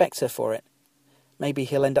and respect her for it. Maybe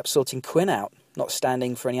he'll end up sorting Quinn out, not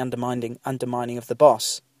standing for any undermining of the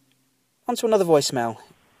boss. On to another voicemail.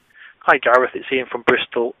 Hi Gareth, it's Ian from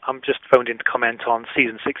Bristol. I'm just phoned in to comment on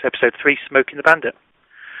Season 6, Episode 3, Smoking the Bandit.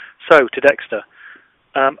 So, to Dexter.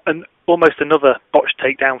 And almost another botched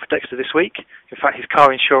takedown for Dexter this week. In fact, his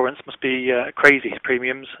car insurance must be crazy, his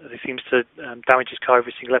premiums, as he seems to damage his car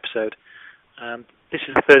every single episode. This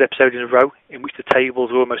is the third episode in a row in which the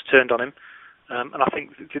tables are almost turned on him. And I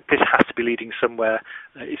think this has to be leading somewhere.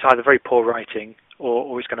 It's either very poor writing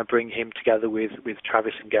or it's going to bring him together with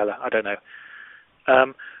Travis and Geller. I don't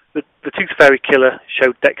know. The Tooth Fairy Killer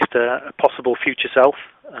showed Dexter a possible future self,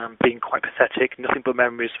 being quite pathetic, nothing but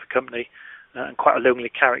memories for company, and quite a lonely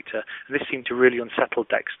character. And this seemed to really unsettle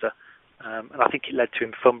Dexter. And I think it led to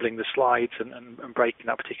him fumbling the slides and breaking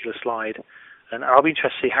that particular slide. And I'll be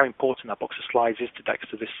interested to see how important that box of slides is to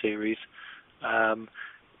Dexter this series.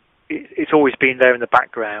 It's always been there in the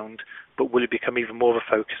background, but will it become even more of a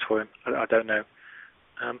focus for him? I don't know.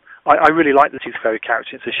 I really like the Tooth Fairy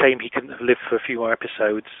character. It's a shame he couldn't have lived for a few more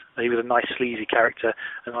episodes. He was a nice, sleazy character,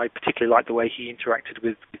 and I particularly liked the way he interacted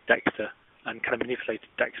with Dexter and kind of manipulated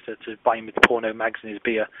Dexter to buy him with porno mags and his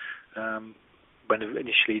beer when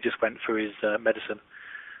initially he just went for his medicine.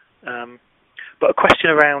 But a question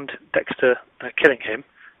around Dexter killing him.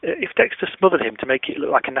 If Dexter smothered him to make it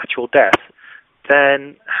look like a natural death,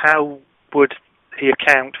 then how would he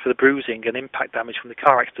account for the bruising and impact damage from the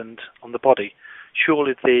car accident on the body?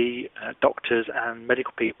 Surely the doctors and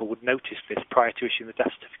medical people would notice this prior to issuing the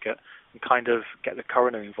death certificate and kind of get the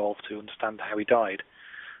coroner involved to understand how he died.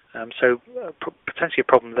 So potentially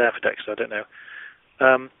a problem there for Dexter, I don't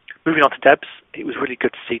know. Moving on to Debs, it was really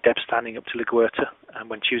good to see Debs standing up to LaGuerta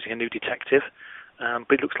when choosing a new detective.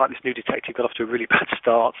 But it looks like this new detective got off to a really bad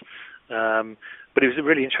start. But it was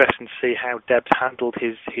really interesting to see how Debs handled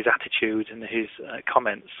his attitude and his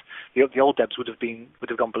comments. The old Debs would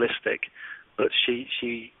have gone ballistic, but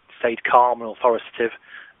she stayed calm and authoritative.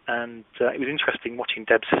 And it was interesting watching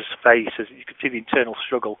Debs' face, as you could see the internal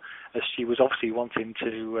struggle, as she was obviously wanting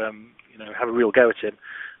to have a real go at him,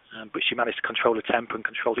 but she managed to control her temper and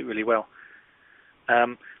controlled it really well.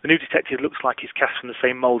 The new detective looks like he's cast from the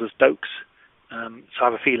same mould as Dokes, so I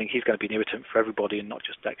have a feeling he's going to be an irritant for everybody and not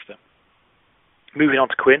just Dexter. Moving on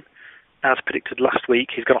to Quinn, as predicted last week,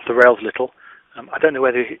 he's gone off the rails a little. I don't know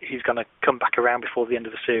whether he's going to come back around before the end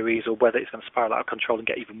of the series or whether it's going to spiral out of control and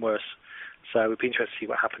get even worse. So it'd be interesting to see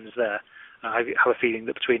what happens there. I have a feeling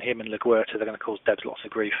that between him and LaGuerta, they're going to cause Debs lots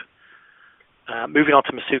of grief. Moving on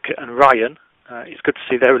to Masuka and Ryan, it's good to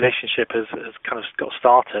see their relationship has kind of got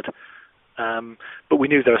started. But we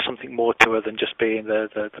knew there was something more to her than just being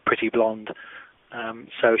the pretty blonde.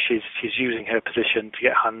 So she's using her position to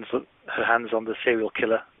get her hands on the serial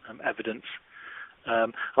killer evidence.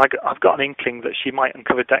 I've got an inkling that she might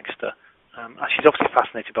uncover Dexter. She's obviously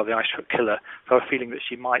fascinated by the ice truck killer, so I have a feeling that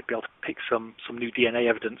she might be able to pick some new DNA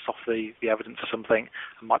evidence off the evidence or something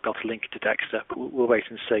and might be able to link it to Dexter, but we'll wait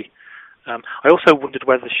and see. I also wondered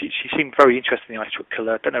whether she seemed very interested in the ice truck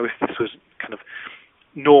killer. I don't know if this was kind of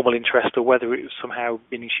normal interest or whether it was somehow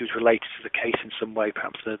meaning she was related to the case in some way,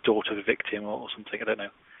 perhaps the daughter of the victim or something, I don't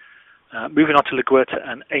know. Moving on to LaGuerta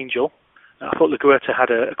and Angel. I thought LaGuerta had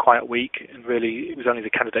a quiet week, and really it was only the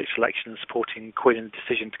candidate selection and supporting Quinn in the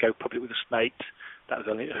decision to go public with the Snakes. That was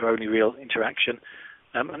her only real interaction.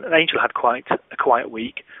 And Angel had quite a quiet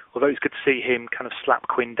week, although it was good to see him kind of slap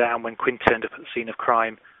Quinn down when Quinn turned up at the scene of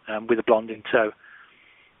crime with a blonde in tow.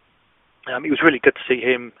 It was really good to see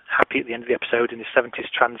him happy at the end of the episode in his 70s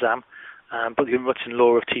Trans Am. But the unwritten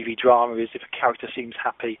law of TV drama is if a character seems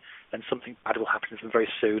happy, then something bad will happen to them very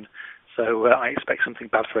soon. So I expect something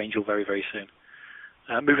bad for Angel very, very soon.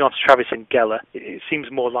 Moving on to Travis and Geller, it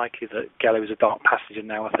seems more likely that Geller is a dark passenger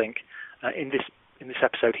now, I think. In this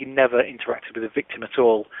episode, he never interacted with the victim at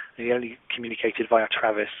all, and he only communicated via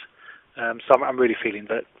Travis. So I'm really feeling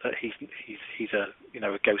that he's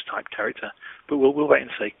a ghost type character. But we'll wait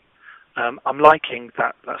and see. I'm liking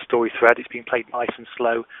that story thread. It's being played nice and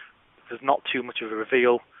slow. There's not too much of a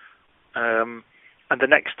reveal. And the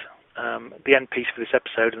next The end piece for this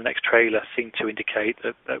episode and the next trailer seem to indicate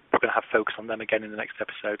that we're going to have focus on them again in the next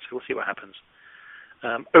episode, so we'll see what happens.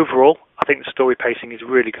 Overall, I think the story pacing is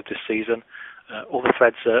really good this season. All the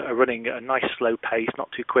threads are running at a nice slow pace,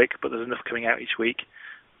 not too quick, but there's enough coming out each week.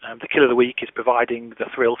 The Kill of the Week is providing the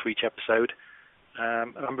thrill for each episode.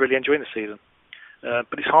 And I'm really enjoying the season.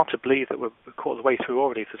 But it's hard to believe that we're a quarter of the way through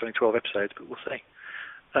already if there's only 12 episodes, but we'll see.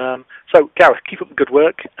 So, Gareth, keep up the good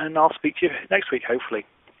work, and I'll speak to you next week, hopefully.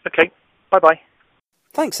 Okay, bye-bye.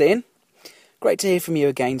 Thanks, Ian. Great to hear from you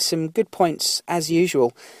again. Some good points, as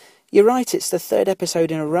usual. You're right, it's the third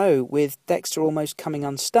episode in a row with Dexter almost coming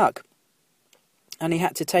unstuck. And he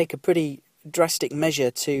had to take a pretty drastic measure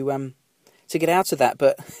to get out of that,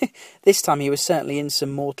 but this time he was certainly in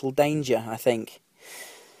some mortal danger, I think.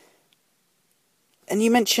 And you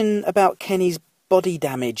mentioned about Kenny's body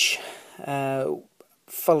damage,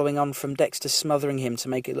 following on from Dexter smothering him to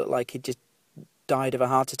make it look like he'd just died of a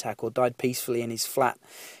heart attack or died peacefully in his flat,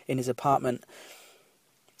 in his apartment.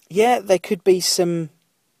 Yeah, there could be some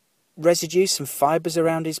residue, some fibres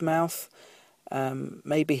around his mouth.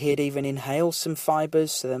 Maybe he'd even inhaled some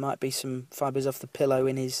fibres, so there might be some fibres off the pillow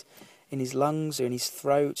in his lungs or in his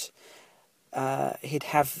throat. He'd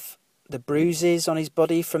have the bruises on his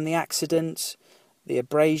body from the accident, the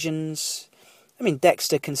abrasions. I mean,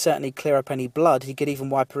 Dexter can certainly clear up any blood. He could even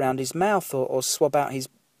wipe around his mouth or swab out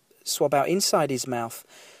inside his mouth.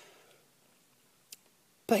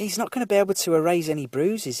 But he's not going to be able to erase any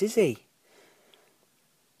bruises, is he?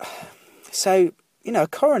 So, a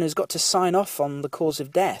coroner's got to sign off on the cause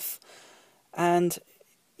of death. And,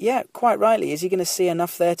 yeah, quite rightly, is he going to see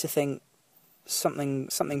enough there to think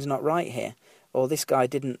something's not right here? Or this guy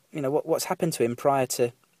didn't, what's happened to him prior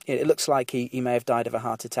to... It looks like he may have died of a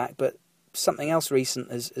heart attack, but something else recent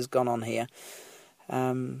has gone on here.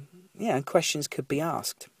 And questions could be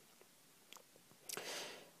asked.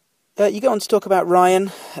 You go on to talk about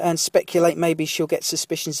Ryan and speculate maybe she'll get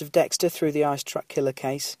suspicions of Dexter through the ice truck killer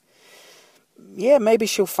case. Yeah, maybe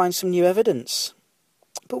she'll find some new evidence.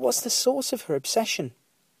 But what's the source of her obsession?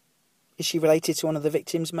 Is she related to one of the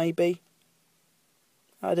victims, maybe?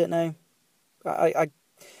 I don't know. I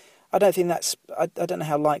don't think that's... I don't know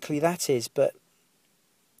how likely that is, but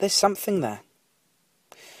there's something there.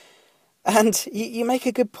 And you make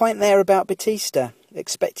a good point there about Batista,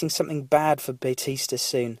 expecting something bad for Batista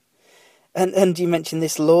soon. And you mentioned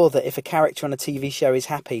this law that if a character on a TV show is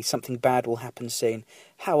happy, something bad will happen soon.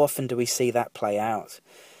 How often do we see that play out?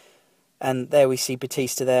 And there we see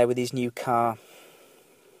Batista there with his new car.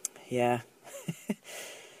 Yeah.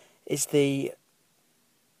 Is the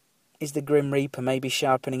Grim Reaper maybe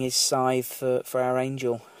sharpening his scythe for our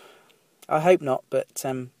angel? I hope not, but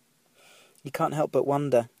you can't help but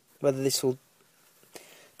wonder whether this will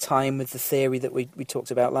tie in with the theory that we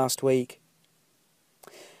talked about last week.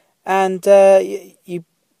 And you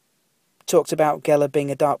talked about Geller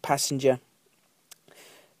being a dark passenger.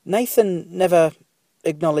 Nathan never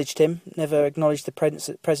acknowledged him, never acknowledged the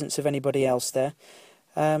presence of anybody else there.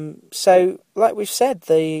 So, like we've said,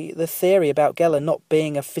 the theory about Geller not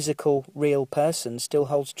being a physical, real person still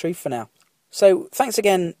holds true for now. So, thanks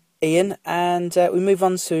again, Ian, and we move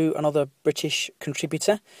on to another British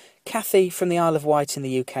contributor. Kathy from the Isle of Wight in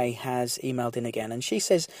the UK has emailed in again, and she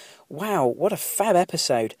says, "Wow, what a fab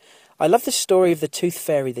episode. I love the story of the Tooth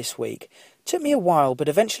Fairy this week. Took me a while, but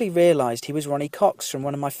eventually realised he was Ronnie Cox from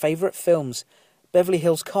one of my favourite films, Beverly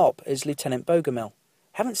Hills Cop, as Lieutenant Bogomil.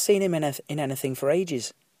 Haven't seen him in anything for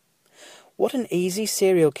ages. What an easy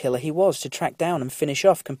serial killer he was to track down and finish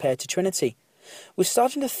off compared to Trinity. Was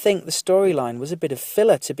starting to think the storyline was a bit of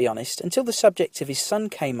filler, to be honest, until the subject of his son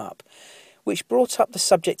came up, which brought up the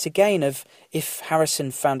subject again of if Harrison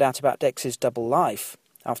found out about Dex's double life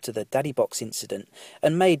after the Daddy Box incident,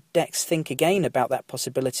 and made Dex think again about that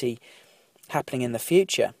possibility happening in the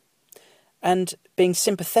future. And being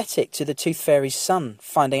sympathetic to the Tooth Fairy's son,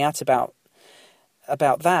 finding out about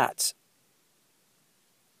that.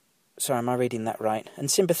 Sorry, am I reading that right? And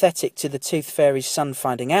sympathetic to the Tooth Fairy's son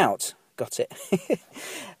finding out, got it,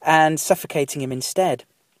 and suffocating him instead,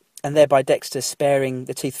 and thereby Dexter sparing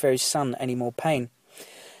the Tooth Fairy's son any more pain.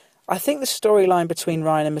 I think the storyline between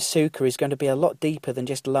Ryan and Masuka is going to be a lot deeper than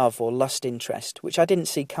just love or lust interest, which I didn't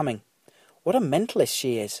see coming. What a mentalist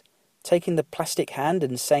she is, taking the plastic hand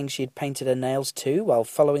and saying she had painted her nails too while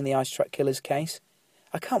following the ice truck killer's case.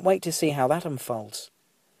 I can't wait to see how that unfolds.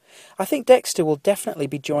 I think Dexter will definitely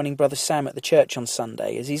be joining Brother Sam at the church on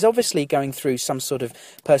Sunday, as he's obviously going through some sort of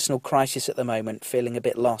personal crisis at the moment, feeling a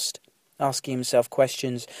bit lost, asking himself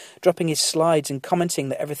questions, dropping his slides and commenting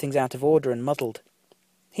that everything's out of order and muddled.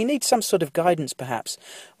 He needs some sort of guidance, perhaps.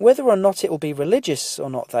 Whether or not it will be religious or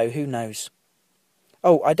not, though, who knows?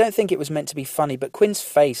 Oh, I don't think it was meant to be funny, but Quinn's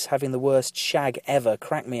face having the worst shag ever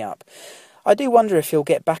cracked me up. I do wonder if he'll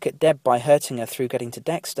get back at Deb by hurting her through getting to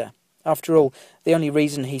Dexter. After all, the only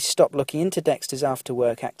reason he stopped looking into Dexter's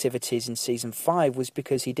after-work activities in Season 5 was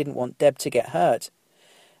because he didn't want Deb to get hurt.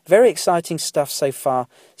 Very exciting stuff so far,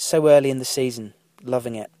 so early in the season.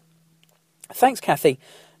 Loving it. Thanks, Kathy.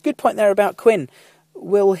 Good point there about Quinn.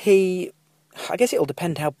 Will he... I guess it'll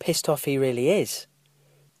depend how pissed off he really is.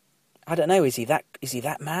 I don't know, is he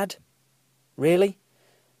that mad? Really?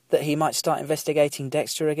 That he might start investigating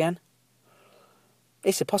Dexter again?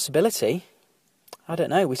 It's a possibility. I don't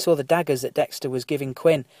know. We saw the daggers that Dexter was giving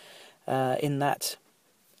Quinn in that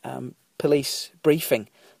police briefing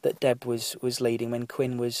that Deb was leading when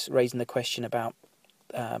Quinn was raising the question about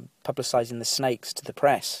publicising the snakes to the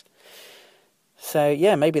press. So,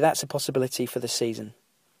 yeah, maybe that's a possibility for the season.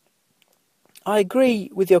 I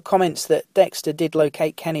agree with your comments that Dexter did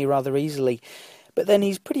locate Kenny rather easily, but then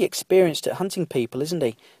he's pretty experienced at hunting people, isn't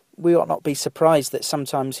he? We ought not be surprised that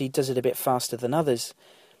sometimes he does it a bit faster than others.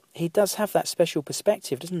 He does have that special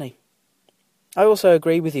perspective, doesn't he? I also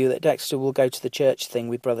agree with you that Dexter will go to the church thing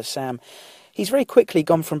with Brother Sam. He's very quickly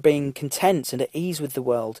gone from being content and at ease with the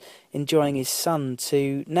world, enjoying his son,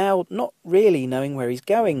 to now not really knowing where he's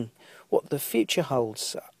going, what the future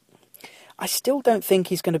holds. I still don't think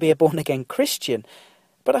he's going to be a born-again Christian,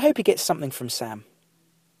 but I hope he gets something from Sam.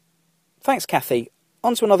 Thanks, Kathy.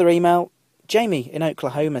 On to another email. Jamie in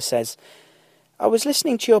Oklahoma says, I was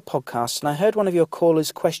listening to your podcast and I heard one of your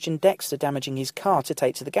callers question Dexter damaging his car to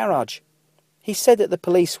take to the garage. He said that the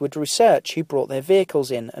police would research who brought their vehicles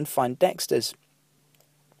in and find Dexter's.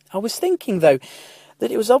 I was thinking, though,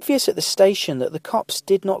 that it was obvious at the station that the cops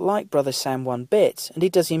did not like Brother Sam one bit, and he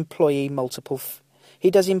does employ multiple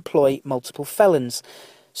felons,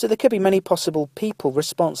 so there could be many possible people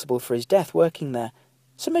responsible for his death working there.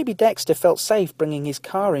 So maybe Dexter felt safe bringing his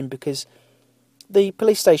car in because the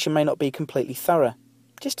police station may not be completely thorough.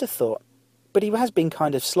 Just a thought. But he has been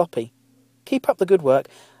kind of sloppy. Keep up the good work.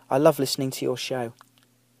 I love listening to your show.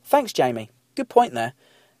 Thanks, Jamie. Good point there.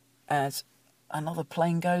 As another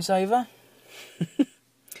plane goes over.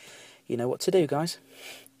 You know what to do, guys.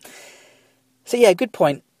 So yeah, good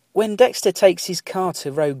point. When Dexter takes his car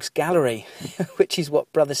to Rogue's Gallery, which is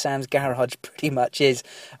what Brother Sam's garage pretty much is,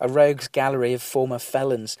 a rogues gallery of former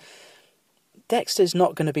felons, Dexter's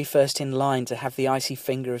not going to be first in line to have the icy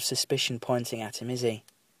finger of suspicion pointing at him, is he?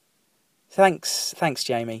 Thanks,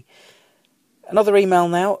 Jamie. Another email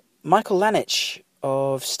now. Michael Lanich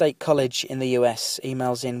of State College in the US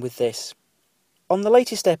emails in with this. On the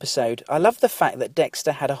latest episode, I love the fact that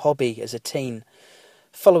Dexter had a hobby as a teen.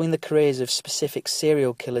 Following the careers of specific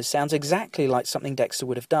serial killers sounds exactly like something Dexter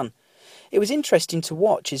would have done. It was interesting to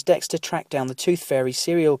watch as Dexter tracked down the Tooth Fairy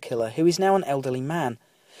serial killer, who is now an elderly man.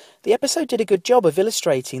 The episode did a good job of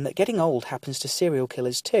illustrating that getting old happens to serial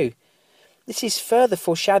killers too. This is further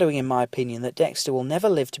foreshadowing, in my opinion, that Dexter will never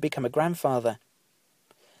live to become a grandfather.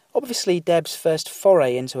 Obviously, Deb's first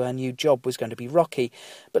foray into her new job was going to be rocky,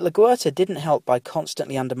 but LaGuerta didn't help by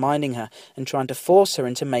constantly undermining her and trying to force her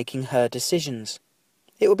into making her decisions.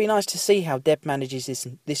 It would be nice to see how Deb manages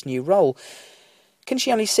this new role. Can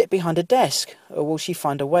she only sit behind a desk, or will she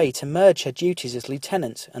find a way to merge her duties as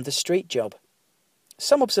lieutenant and the street job?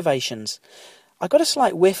 Some observations. I got a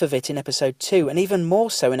slight whiff of it in episode 2, and even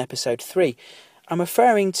more so in episode 3. I'm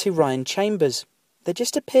referring to Ryan Chambers. There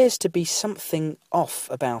just appears to be something off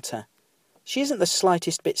about her. She isn't the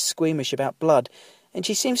slightest bit squeamish about blood, and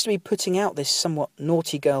she seems to be putting out this somewhat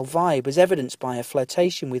naughty girl vibe as evidenced by her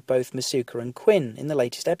flirtation with both Masuka and Quinn in the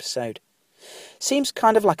latest episode. Seems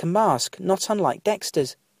kind of like a mask, not unlike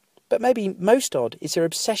Dexter's, but maybe most odd is her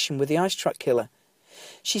obsession with the ice truck killer.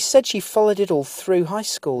 She said she followed it all through high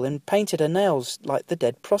school and painted her nails like the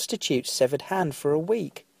dead prostitute's severed hand for a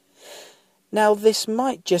week. Now, this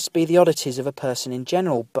might just be the oddities of a person in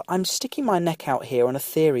general, but I'm sticking my neck out here on a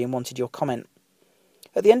theory and wanted your comment.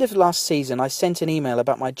 At the end of last season, I sent an email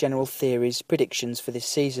about my general theories, predictions for this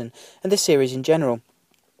season, and the series in general.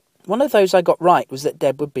 One of those I got right was that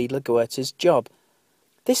Deb would be LaGuerta's job.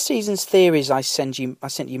 This season's theories I sent you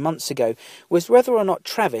months ago was whether or not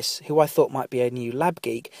Travis, who I thought might be a new lab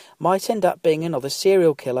geek, might end up being another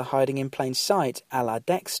serial killer hiding in plain sight, a la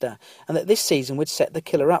Dexter, and that this season would set the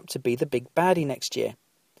killer up to be the big baddie next year.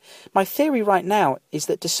 My theory right now is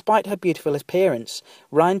that despite her beautiful appearance,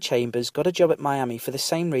 Ryan Chambers got a job at Miami for the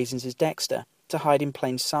same reasons as Dexter, to hide in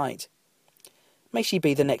plain sight. May she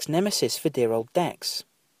be the next nemesis for dear old Dex.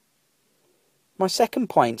 My second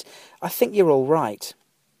point, I think you're all right.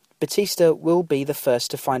 Batista will be the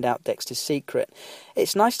first to find out Dexter's secret.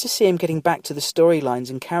 It's nice to see him getting back to the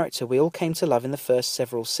storylines and character we all came to love in the first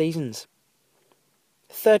several seasons.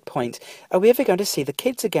 Third point, are we ever going to see the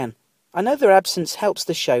kids again? I know their absence helps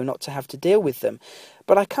the show not to have to deal with them,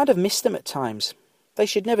 but I kind of miss them at times. They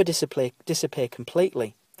should never disappear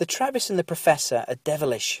completely. The Travis and the Professor are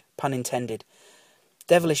devilish, pun intended.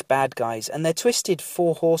 Devilish bad guys, and their twisted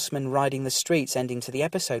 4 horsemen riding the streets ending to the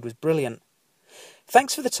episode was brilliant.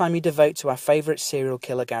 Thanks for the time you devote to our favourite serial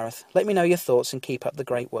killer, Gareth. Let me know your thoughts and keep up the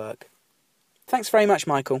great work. Thanks very much,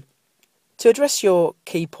 Michael. To address your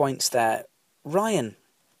key points there, Ryan,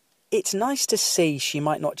 it's nice to see she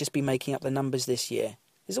might not just be making up the numbers this year.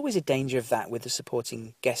 There's always a danger of that with the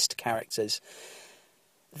supporting guest characters.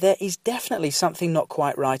 There is definitely something not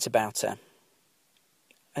quite right about her.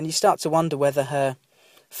 And you start to wonder whether her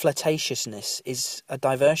flirtatiousness is a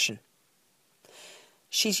diversion.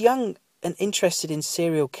 She's young and interested in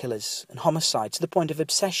serial killers and homicide to the point of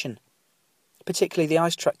obsession. Particularly the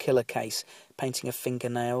ice truck killer case, painting her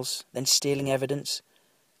fingernails, then stealing evidence.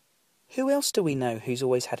 Who else do we know who's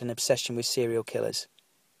always had an obsession with serial killers?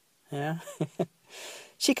 Yeah?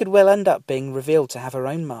 She could well end up being revealed to have her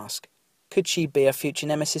own mask. Could she be a future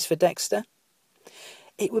nemesis for Dexter?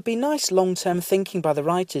 It would be nice long-term thinking by the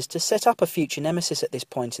writers to set up a future nemesis at this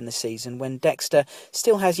point in the season when Dexter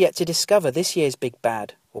still has yet to discover this year's big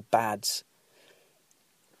bad, or bads.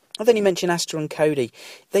 And then you mentioned Aster and Cody.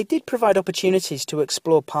 They did provide opportunities to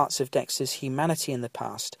explore parts of Dexter's humanity in the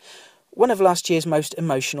past. One of last year's most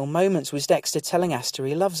emotional moments was Dexter telling Aster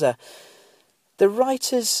he loves her. The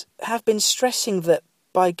writers have been stressing that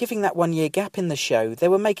by giving that 1-year gap in the show, they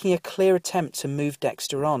were making a clear attempt to move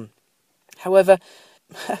Dexter on. However,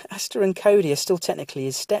 Aster and Cody are still technically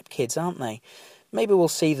his stepkids, aren't they? Maybe we'll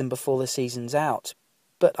see them before the season's out,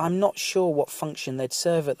 but I'm not sure what function they'd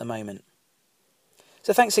serve at the moment.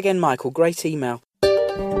 So thanks again, Michael. Great email.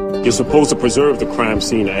 You're supposed to preserve the crime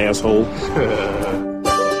scene, asshole.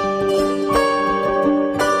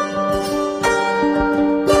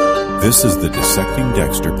 This is the Dissecting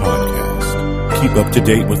Dexter podcast. Keep up to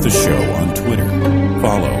date with the show on Twitter.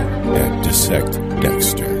 Follow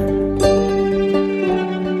 @DissectDexter.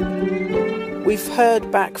 We've heard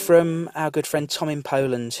back from our good friend Tom in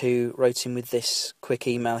Poland, who wrote in with this quick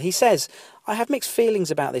email. He says, I have mixed feelings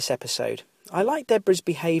about this episode. I liked Deborah's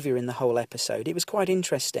behaviour in the whole episode. It was quite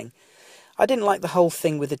interesting. I didn't like the whole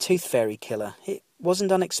thing with the Tooth Fairy killer. It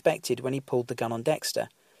wasn't unexpected when he pulled the gun on Dexter.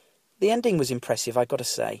 The ending was impressive, I've got to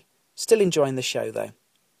say. Still enjoying the show, though.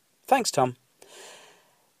 Thanks, Tom.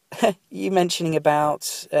 You mentioning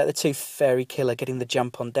about the Tooth Fairy killer getting the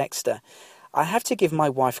jump on Dexter. I have to give my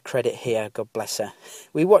wife credit here, God bless her.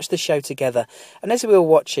 We watched the show together, and as we were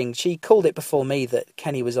watching, she called it before me that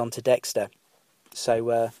Kenny was on to Dexter. So,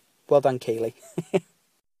 well done, Keeley.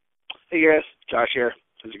 Hey guys, Josh here.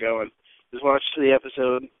 How's it going? Just watched the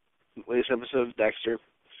latest episode of Dexter,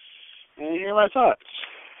 and here are my thoughts.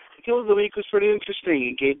 The kill of the week was pretty interesting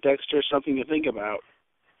and gave Dexter something to think about.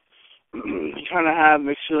 I kind of have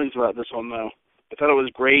mixed feelings about this one, though. I thought it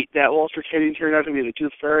was great that Walter Kenny turned out to be the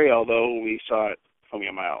Tooth Fairy, although we saw it coming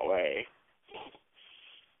a mile away.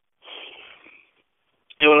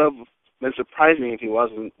 It would have been surprising if he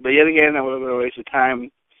wasn't, but yet again, that would have been a waste of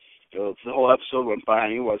time. The whole episode went by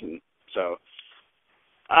and he wasn't. So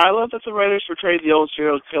I love that the writers portrayed the old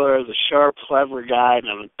serial killer as a sharp, clever guy and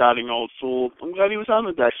a dodding old fool. I'm glad he was on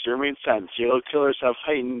the Dexter. It made sense. Serial killers have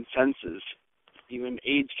heightened senses. Even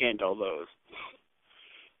AIDS can't dull those.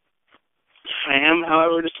 I am,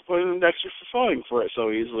 however, disappointed in Dexter for falling for it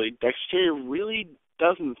so easily. Dexter really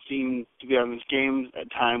doesn't seem to be on his game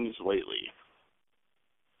at times lately.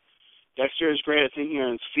 Dexter is great at thinking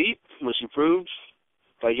on his feet, which he proved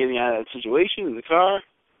by getting out of that situation in the car.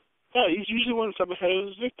 Yeah, he's usually one step ahead of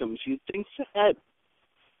his victims. He thinks ahead.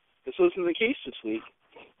 This wasn't the case this week.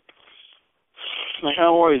 That kind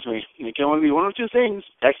of worries me. It can only be one of two things.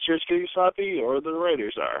 Dexter's getting sloppy, or the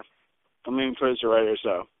writers are. I'm aiming towards the writers,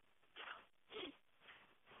 though.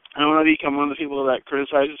 I don't want to become one of the people that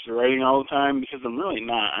criticizes the writing all the time, because I'm really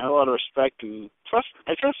not. I have a lot of respect and trust.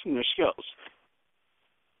 I trust in their skills.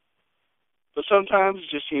 But sometimes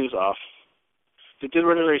it just seems off. They did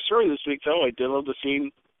write a great story this week, though. I did love the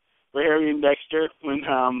scene where Harry and Dexter, when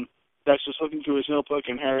Dexter's looking through his notebook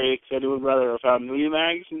and Harry said he would rather have found nudie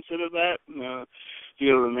mags instead of that.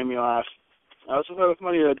 It made me laugh. I also thought it was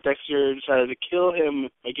funny that Dexter decided to kill him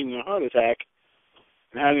by getting a heart attack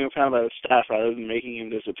and having him found by the staff rather than making him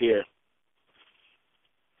disappear.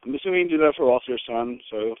 I'm assuming he did that for Walter's son,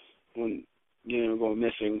 so when going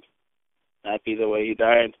missing, that'd be the way he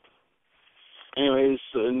died. Anyways,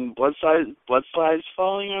 and blood slides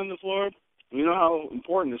falling on the floor. We know how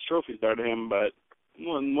important his trophies are to him, but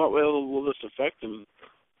in what way will this affect him?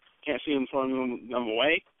 Can't see him throwing them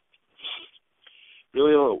away.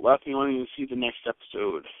 really left me wanting to see the next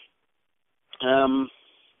episode.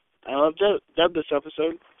 I love Deb this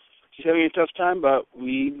episode. She's having a tough time, but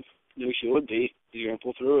we knew she would be. She's going to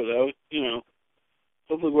pull through it, though.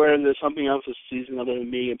 Hopefully there's something else this season other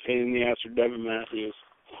than being a pain in the ass for Devin Matthews.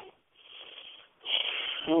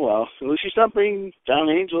 Oh, well. At least she's not bringing down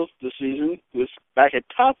Angel this season, who's back at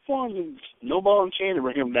top form and no ball and chain to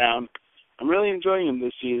bring him down. I'm really enjoying him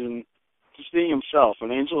this season, just being himself.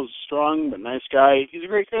 And Angel is a strong but nice guy. He's a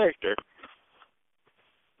great character.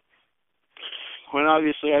 Quinn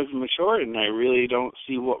obviously has matured, and I really don't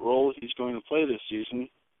see what role he's going to play this season.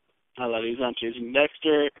 Now that he's not chasing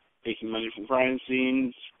Dexter, taking money from crime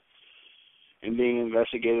scenes, and being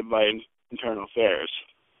investigated by internal affairs.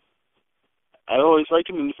 I always liked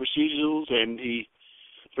him in the procedurals, and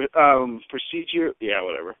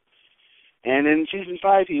whatever. And in season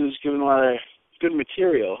 5, he was given a lot of good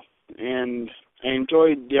material, and I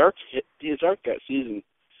enjoyed his arc that season.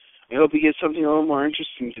 I hope he gets something a little more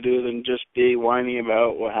interesting to do than just be whining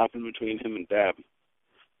about what happened between him and Deb.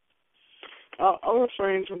 I'll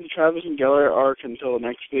refrain from the Travis and Geller arc until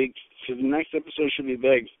next week, because the next episode should be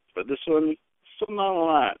big, but this one, still not a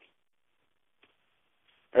lot.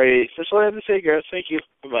 Alright, that's all I have to say, Gareth. Thank you.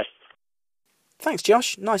 Bye-bye. Thanks,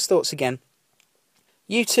 Josh. Nice thoughts again.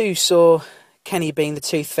 You too saw Kenny being the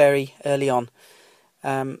Tooth Fairy early on.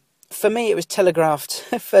 For me, it was telegraphed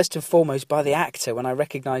first and foremost by the actor when I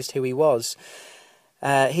recognised who he was.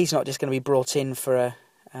 He's not just going to be brought in for a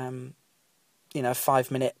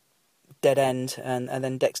 5-minute dead end, and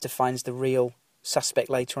then Dexter finds the real suspect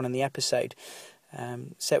later on in the episode.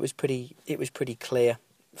 So it was pretty clear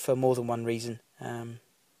for more than one reason.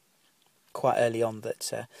 Quite early on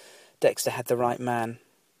that Dexter had the right man.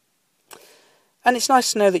 And it's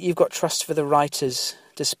nice to know that you've got trust for the writers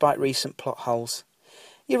despite recent plot holes.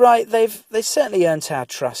 You're right, they've certainly earned our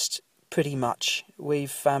trust pretty much. We've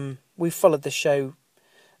followed the show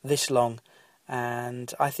this long,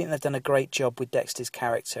 and I think they've done a great job with Dexter's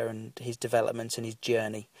character and his development and his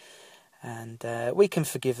journey. And we can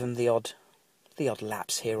forgive them the odd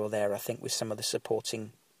lapse here or there, I think, with some of the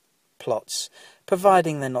supporting plots,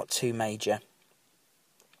 providing they're not too major.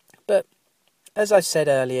 But as I said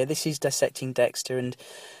earlier, this is Dissecting Dexter, and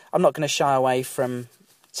I'm not going to shy away from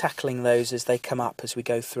tackling those as they come up as we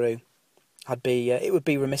go through. It would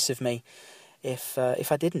be remiss of me if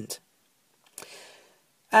I didn't.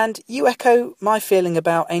 And you echo my feeling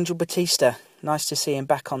about Angel Batista. Nice to see him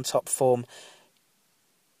back on top form.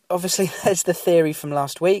 Obviously, there's the theory from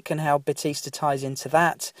last week and how Batista ties into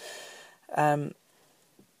that.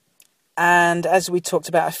 And as we talked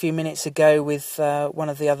about a few minutes ago with one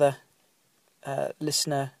of the other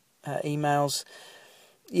listener emails,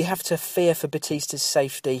 you have to fear for Batista's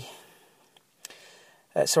safety.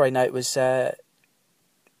 It was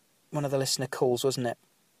one of the listener calls, wasn't it?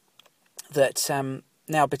 That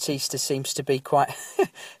now Batista seems to be quite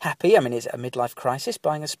happy. I mean, is it a midlife crisis,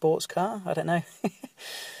 buying a sports car? I don't know.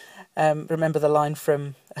 Remember the line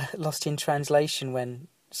from Lost in Translation when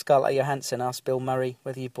Scarlett Johansson asked Bill Murray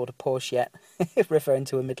whether he bought a Porsche yet, referring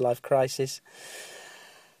to a midlife crisis.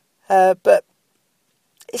 But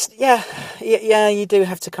it's you do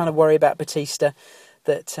have to kind of worry about Batista,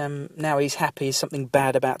 that now he's happy, is something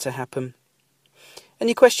bad about to happen. And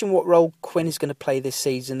you question what role Quinn is going to play this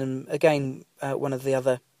season, and again, one of the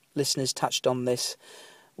other listeners touched on this,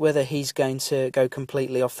 whether he's going to go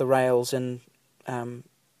completely off the rails and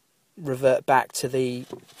revert back to the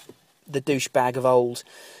douchebag of old.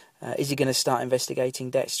 Is he going to start investigating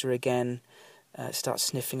Dexter again, start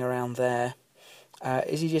sniffing around there?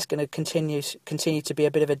 Is he just going to continue to be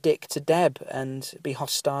a bit of a dick to Deb and be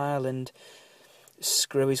hostile and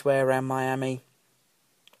screw his way around Miami,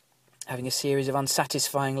 having a series of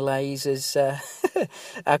unsatisfying lays, as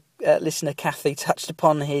our listener Kathy touched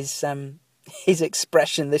upon his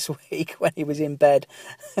expression this week when he was in bed.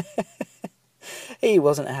 He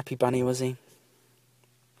wasn't a happy bunny, was he?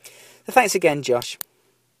 So thanks again, Josh.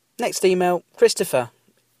 Next email, Christopher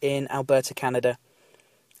in Alberta, Canada.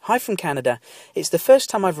 Hi from Canada. It's the first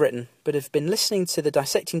time I've written, but have been listening to the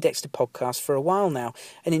Dissecting Dexter podcast for a while now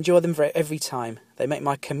and enjoy them every time. They make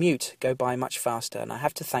my commute go by much faster, and I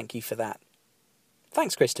have to thank you for that.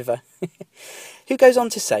 Thanks, Christopher. Who goes on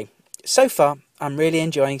to say, so far, I'm really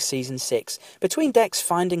enjoying Season 6. Between Dex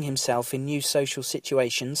finding himself in new social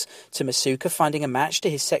situations, to Masuka finding a match to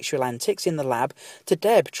his sexual antics in the lab, to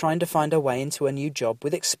Deb trying to find her way into a new job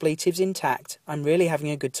with expletives intact, I'm really having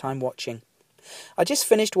a good time watching. I just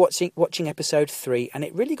finished watching episode 3, and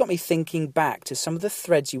it really got me thinking back to some of the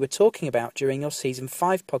threads you were talking about during your Season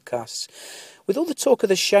 5 podcasts. With all the talk of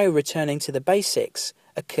the show returning to the basics,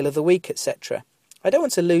 a kill of the week, etc., I don't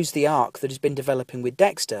want to lose the arc that has been developing with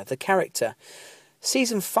Dexter, the character.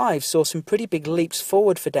 Season 5 saw some pretty big leaps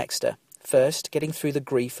forward for Dexter. First, getting through the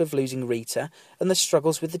grief of losing Rita and the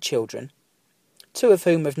struggles with the children, 2 of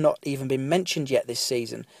whom have not even been mentioned yet this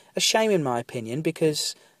season. A shame in my opinion,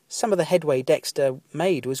 because some of the headway Dexter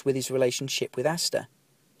made was with his relationship with Asta.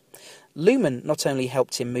 Lumen not only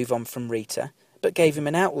helped him move on from Rita, but gave him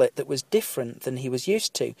an outlet that was different than he was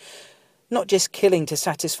used to. Not just killing to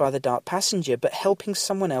satisfy the Dark Passenger, but helping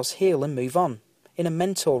someone else heal and move on, in a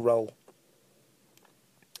mentor role.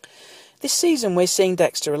 This season we're seeing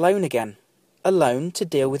Dexter alone again. Alone to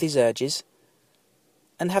deal with his urges,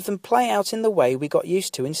 and have them play out in the way we got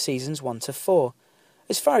used to in seasons 1 to 4.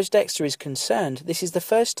 As far as Dexter is concerned, this is the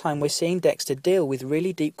first time we're seeing Dexter deal with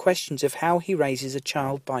really deep questions of how he raises a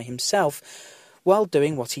child by himself while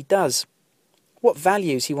doing what he does. What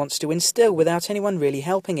values he wants to instill without anyone really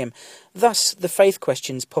helping him. Thus, the faith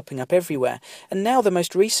questions popping up everywhere. And now the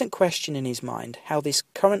most recent question in his mind, how this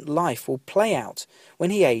current life will play out when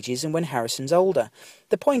he ages and when Harrison's older.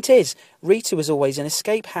 The point is, Rita was always an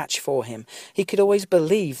escape hatch for him. He could always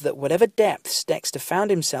believe that whatever depths Dexter found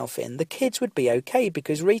himself in, the kids would be okay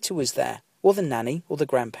because Rita was there, or the nanny, or the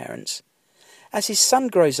grandparents. As his son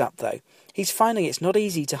grows up, though, he's finding it's not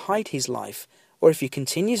easy to hide his life, or if he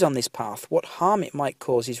continues on this path, what harm it might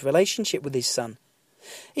cause his relationship with his son.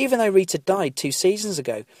 Even though Rita died 2 seasons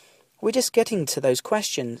ago, we're just getting to those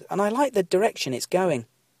questions, and I like the direction it's going.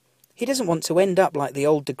 He doesn't want to end up like the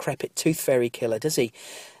old decrepit Tooth Fairy killer, does he?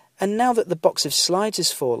 And now that the box of slides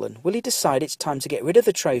has fallen, will he decide it's time to get rid of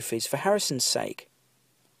the trophies for Harrison's sake?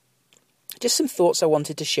 Just some thoughts I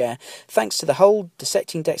wanted to share, thanks to the whole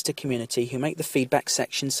Dissecting Dexter community who make the feedback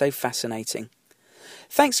section so fascinating.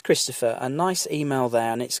 Thanks, Christopher. A nice email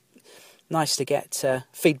there, and it's nice to get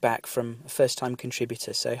feedback from a first-time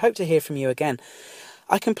contributor, so hope to hear from you again.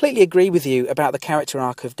 I completely agree with you about the character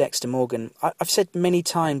arc of Dexter Morgan. I've said many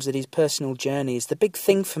times that his personal journey is the big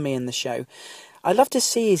thing for me in the show. I love to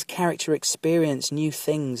see his character experience new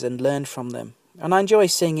things and learn from them, and I enjoy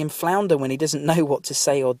seeing him flounder when he doesn't know what to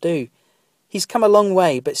say or do. He's come a long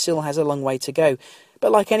way, but still has a long way to go.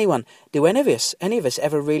 But like anyone, do any of us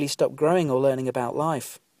ever really stop growing or learning about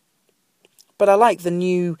life? But I like the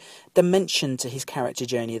new dimension to his character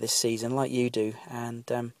journey this season, like you do.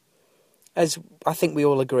 And as I think we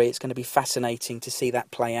all agree, it's going to be fascinating to see that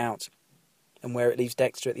play out and where it leaves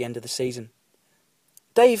Dexter at the end of the season.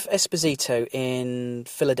 Dave Esposito in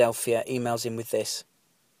Philadelphia emails in with this.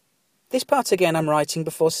 This part again I'm writing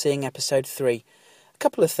before seeing episode 3. A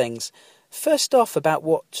couple of things. First off, about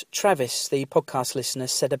what Travis, the podcast listener,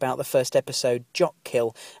 said about the first episode, Jock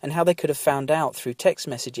Kill, and how they could have found out through text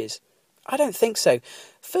messages. I don't think so.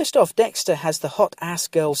 First off, Dexter has the hot-ass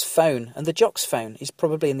girl's phone, and the Jock's phone is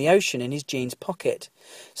probably in the ocean in his jeans pocket,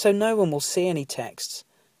 so no one will see any texts.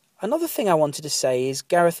 Another thing I wanted to say is,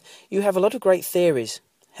 Gareth, you have a lot of great theories.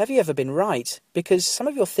 Have you ever been right? Because some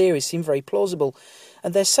of your theories seem very plausible,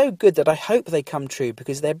 and they're so good that I hope they come true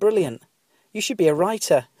because they're brilliant. You should be a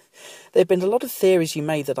writer. There have been a lot of theories you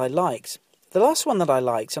made that I liked. The last one that I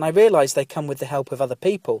liked, and I realised they come with the help of other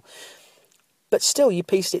people, but still you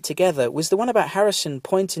pieced it together, was the one about Harrison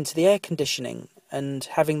pointing to the air conditioning and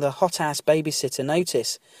having the hot-ass babysitter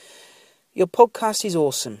notice. Your podcast is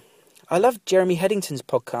awesome. I love Jeremy Headington's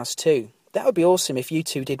podcast too. That would be awesome if you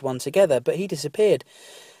two did one together, but he disappeared.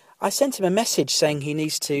 I sent him a message saying he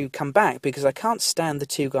needs to come back because I can't stand the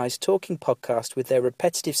Two Guys Talking podcast with their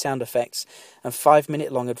repetitive sound effects and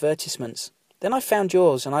 5-minute long advertisements. Then I found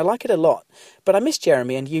yours and I like it a lot, but I miss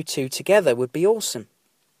Jeremy, and you two together would be awesome.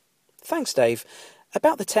 Thanks, Dave.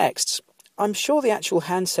 About the texts, I'm sure the actual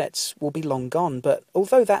handsets will be long gone, but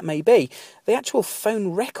although that may be, the actual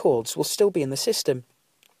phone records will still be in the system.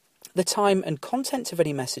 The time and content of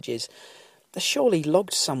any messages are surely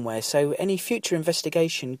logged somewhere, so any future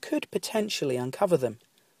investigation could potentially uncover them.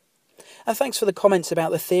 And thanks for the comments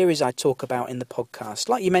about the theories I talk about in the podcast.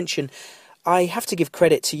 Like you mentioned, I have to give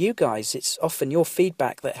credit to you guys. It's often your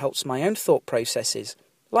feedback that helps my own thought processes.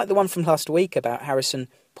 Like the one from last week about Harrison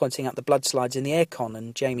pointing out the blood slides in the aircon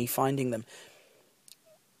and Jamie finding them.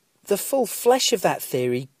 The full flesh of that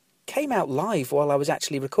theory came out live while I was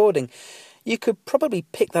actually recording. You could probably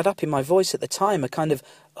pick that up in my voice at the time, a kind of,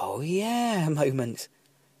 oh yeah moment.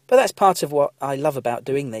 But that's part of what I love about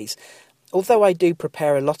doing these. Although I do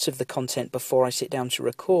prepare a lot of the content before I sit down to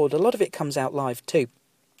record, a lot of it comes out live too.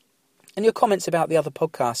 And your comments about the other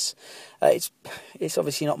podcasts, it's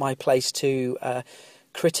obviously not my place to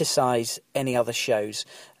criticise any other shows,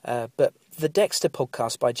 but the Dexter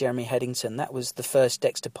podcast by Jeremy Headington, that was the first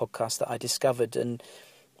Dexter podcast that I discovered, and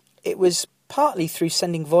it was partly through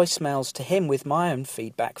sending voicemails to him with my own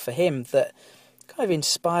feedback for him that kind of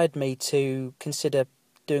inspired me to consider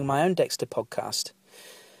doing my own Dexter podcast.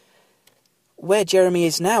 Where Jeremy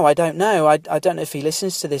is now, I don't know. I don't know if he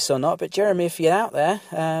listens to this or not, but Jeremy, if you're out there,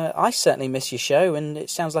 I certainly miss your show, and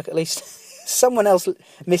it sounds like at least someone else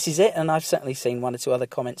misses it, and I've certainly seen one or two other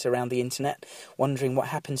comments around the internet wondering what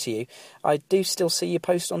happened to you. I do still see you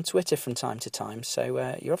post on Twitter from time to time,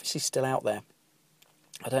 so you're obviously still out there.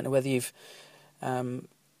 I don't know whether you've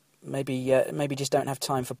maybe just don't have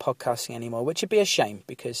time for podcasting anymore, which would be a shame,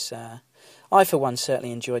 because I, for one,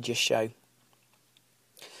 certainly enjoyed your show.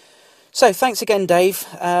 So, thanks again, Dave.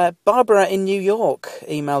 Barbara in New York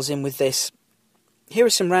emails in with this. Here are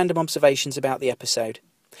some random observations about the episode.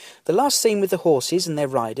 The last scene with the horses and their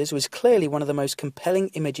riders was clearly one of the most compelling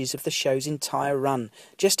images of the show's entire run.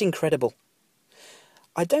 Just incredible.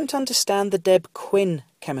 I don't understand the Deb-Quinn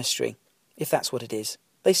chemistry, if that's what it is.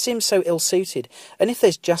 They seem so ill-suited, and if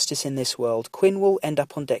there's justice in this world, Quinn will end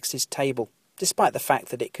up on Dexter's table, despite the fact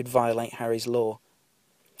that it could violate Harry's law.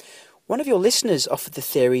 One of your listeners offered the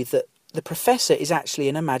theory that the Professor is actually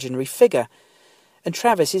an imaginary figure, and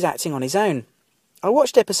Travis is acting on his own. I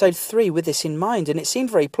watched episode 3 with this in mind, and it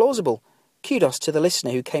seemed very plausible. Kudos to the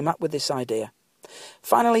listener who came up with this idea.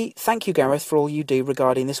 Finally, thank you, Gareth, for all you do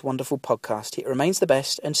regarding this wonderful podcast. It remains the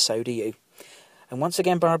best, and so do you. And once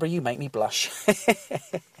again, Barbara, you make me blush.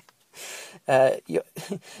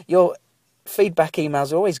 Your feedback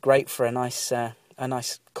emails are always great for a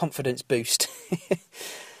nice confidence boost.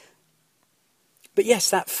 But yes,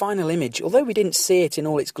 that final image, although we didn't see it in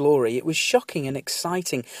all its glory, it was shocking and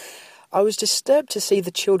exciting. I was disturbed to see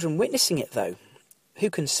the children witnessing it, though. Who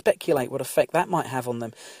can speculate what effect that might have on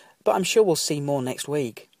them? But I'm sure we'll see more next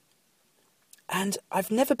week. And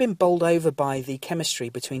I've never been bowled over by the chemistry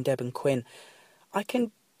between Deb and Quinn. I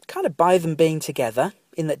can kind of buy them being together,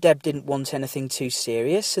 in that Deb didn't want anything too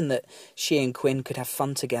serious, and that she and Quinn could have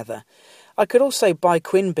fun together. I could also buy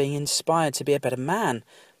Quinn being inspired to be a better man.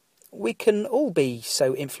 We can all be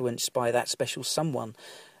so influenced by that special someone.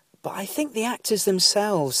 But I think the actors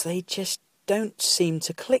themselves, they just don't seem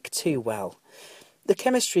to click too well. The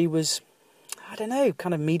chemistry was, I don't know,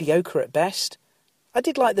 kind of mediocre at best. I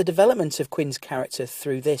did like the development of Quinn's character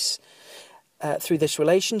through this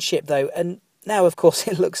relationship, though, and now, of course,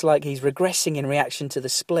 it looks like he's regressing in reaction to the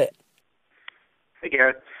split. Hey,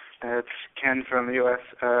 Garrett. It's Ken from the U.S.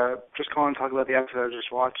 Just calling to talk about the episode I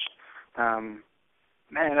just watched.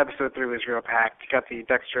 Man, episode 3 was real packed. You got the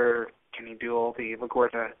Dexter-Kenny duel, the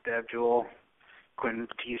LaGuerta-Deb duel, Quinn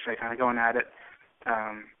Batista kind of going at it.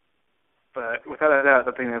 But without a doubt,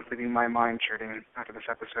 the thing that's leaving my mind churning after this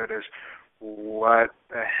episode is, what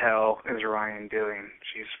the hell is Ryan doing?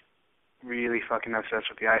 She's really fucking obsessed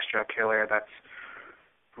with the eye strap killer. That's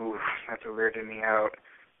weirding me out.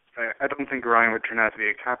 I don't think Ryan would turn out to be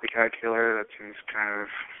a copycat killer. That seems kind of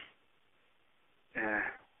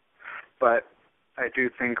But I do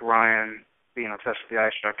think Ryan being obsessed with the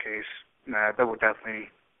eye strap case, that would definitely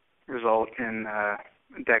result in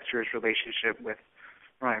Dexter's relationship with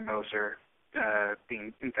Ryan Moser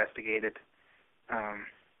being investigated, or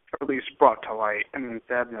at least brought to light. I mean,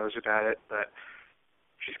 Deb knows about it, but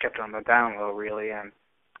she's kept it on the down low, really. And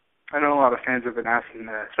I know a lot of fans have been asking,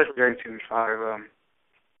 especially during season 5,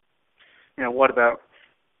 what about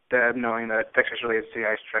Deb knowing that Dexter's related to the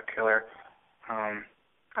eye strap killer?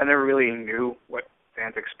 I never really knew what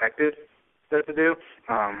fans expected Deb to do.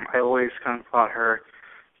 I always kind of thought her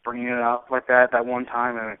bringing it up like that one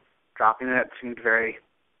time and dropping it seemed very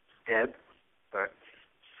Deb, but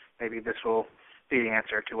maybe this will be the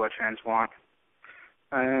answer to what fans want.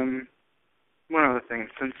 One other thing,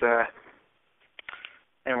 since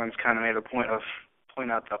everyone's kind of made a point of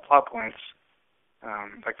pointing out the plot points,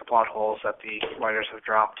 like the plot holes that the writers have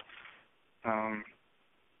dropped,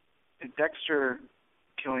 Dexter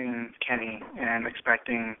killing Kenny and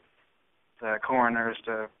expecting the coroners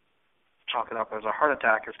to chalk it up as a heart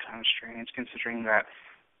attack is kind of strange, considering that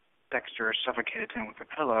Dexter suffocated him with a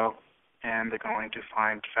pillow and they're going to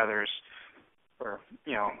find feathers, or,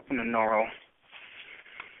 in a normal,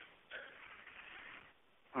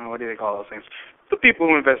 what do they call those things? The people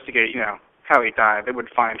who investigate, how he died, they would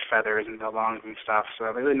find feathers in the lungs and stuff,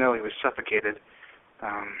 so they didn't know he was suffocated.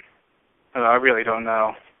 I really don't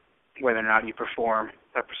know whether or not you perform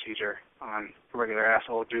that procedure on a regular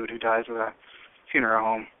asshole dude who dies at a funeral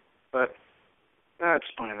home, but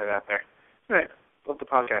just pointing that out there. All right, love the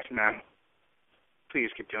podcast, man. Please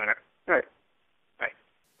keep doing it. All right, bye.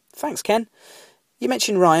 Thanks, Ken. You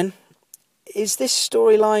mentioned Ryan. Is this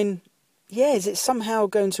storyline, is it somehow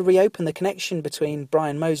going to reopen the connection between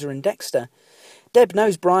Brian Moser and Dexter? Deb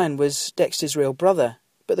knows Brian was Dexter's real brother,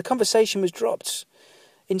 but the conversation was dropped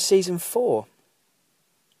in season 4.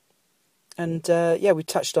 And we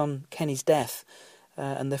touched on Kenny's death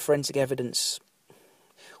and the forensic evidence.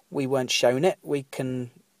 We weren't shown it. We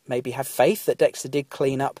can maybe have faith that Dexter did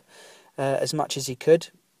clean up as much as he could.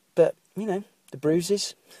 But, the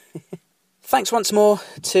bruises. Thanks once more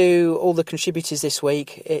to all the contributors this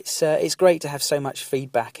week. It's great to have so much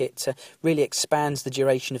feedback. It really expands the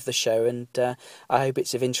duration of the show, and I hope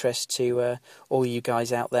it's of interest to all you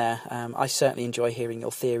guys out there. I certainly enjoy hearing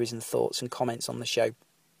your theories and thoughts and comments on the show.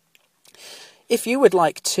 If you would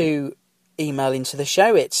like to email into the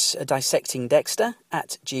show, it's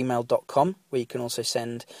dissectingdexter@gmail.com, where you can also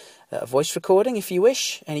send a voice recording if you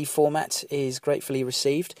wish. Any format is gratefully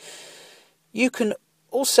received. You can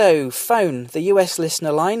also phone the US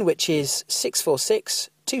listener line, which is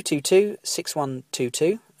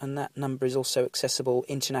 646-222-6122, and that number is also accessible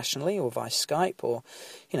internationally or via Skype, or,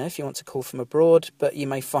 if you want to call from abroad, but you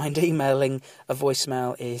may find emailing a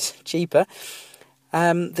voicemail is cheaper.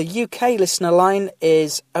 The UK listener line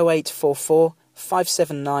is 0844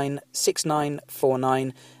 579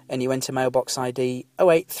 6949, and you enter mailbox ID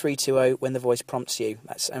 08320 when the voice prompts you.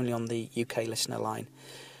 That's only on the UK listener line.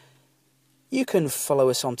 You can follow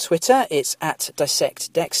us on Twitter. It's at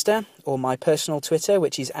DissectDexter, or my personal Twitter,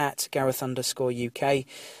 which is at Gareth_UK.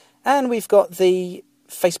 And we've got the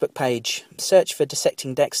Facebook page. Search for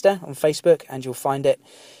Dissecting Dexter on Facebook and you'll find it.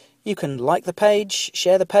 You can like the page,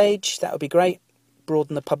 share the page. That would be great.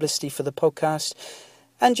 Broaden the publicity for the podcast.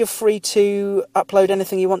 And you're free to upload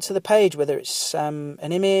anything you want to the page, whether it's an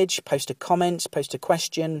image, post a comment, post a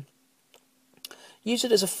question. Use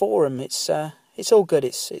it as a forum. It's all good.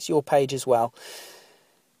 It's your page as well.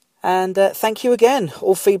 And thank you again.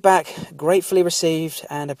 All feedback gratefully received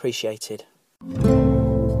and appreciated.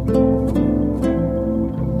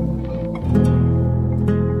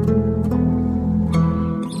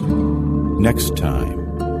 Next time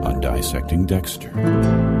on Dissecting Dexter.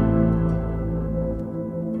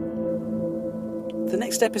 The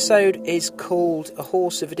next episode is called A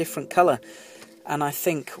Horse of a Different Colour. And I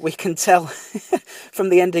think we can tell from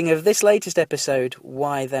the ending of this latest episode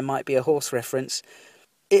why there might be a horse reference.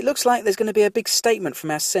 It looks like there's going to be a big statement from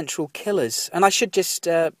our central killers. And I should just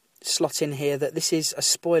slot in here that this is a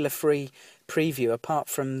spoiler-free preview, apart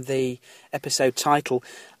from the episode title.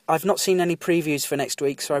 I've not seen any previews for next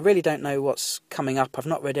week, so I really don't know what's coming up. I've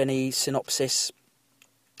not read any synopsis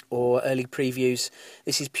or early previews.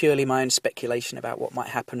 This is purely my own speculation about what might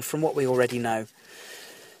happen from what we already know.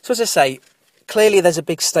 So as I say, clearly there's a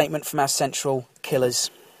big statement from our central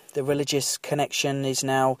killers. The religious connection is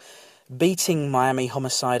now beating Miami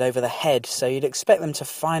Homicide over the head, so you'd expect them to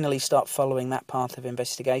finally start following that path of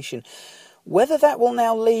investigation. Whether that will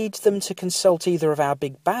now lead them to consult either of our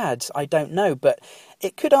big bads, I don't know, but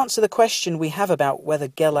it could answer the question we have about whether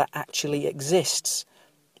Geller actually exists.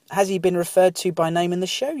 Has he been referred to by name in the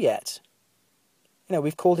show yet?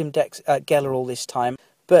 We've called him Geller all this time,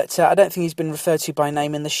 but I don't think he's been referred to by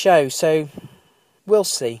name in the show, so we'll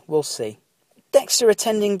see. Dexter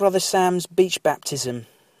attending Brother Sam's beach baptism.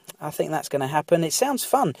 I think that's going to happen. It sounds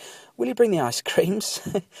fun. Will he bring the ice creams?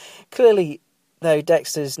 Clearly, though,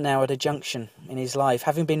 Dexter's now at a junction in his life,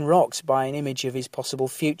 having been rocked by an image of his possible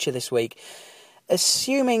future this week.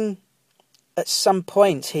 Assuming at some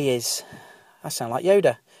point he is... I sound like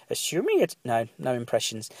Yoda. Assuming it... No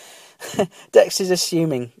impressions. Dexter's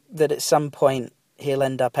assuming that at some point he'll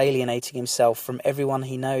end up alienating himself from everyone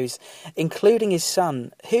he knows, including his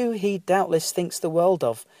son, who he doubtless thinks the world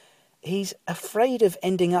of. He's afraid of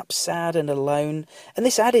ending up sad and alone, and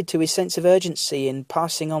this added to his sense of urgency in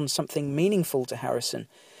passing on something meaningful to Harrison.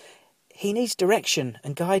 He needs direction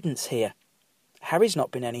and guidance here. Harry's not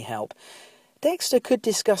been any help. Dexter could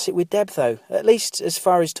discuss it with Deb, though, at least as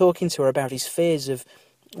far as talking to her about his fears of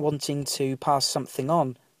wanting to pass something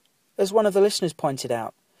on. As one of the listeners pointed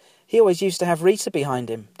out, he always used to have Rita behind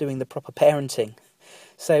him, doing the proper parenting.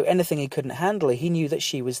 So anything he couldn't handle, he knew that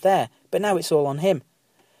she was there, but now it's all on him.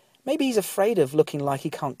 Maybe he's afraid of looking like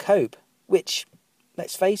he can't cope, which,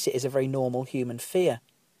 let's face it, is a very normal human fear.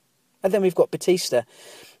 And then we've got Batista.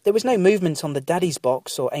 There was no movement on the Daddy's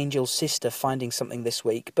box or Angel's sister finding something this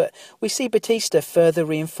week, but we see Batista further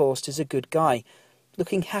reinforced as a good guy,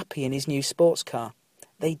 looking happy in his new sports car.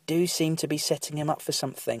 They do seem to be setting him up for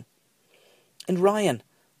something. And Ryan,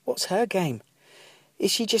 what's her game?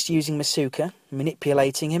 Is she just using Masuka,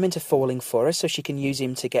 manipulating him into falling for her so she can use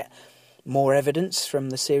him to get more evidence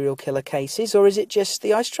from the serial killer cases, or is it just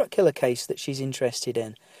the ice truck killer case that she's interested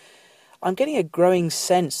in? I'm getting a growing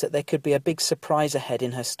sense that there could be a big surprise ahead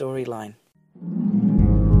in her storyline.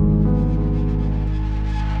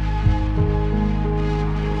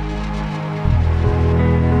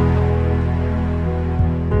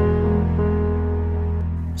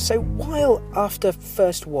 So while after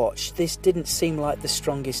first watch this didn't seem like the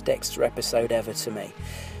strongest Dexter episode ever to me,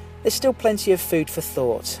 there's still plenty of food for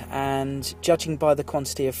thought, and judging by the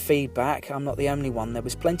quantity of feedback, I'm not the only one. There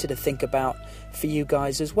was plenty to think about for you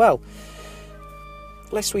guys as well.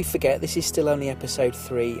 Lest we forget, this is still only episode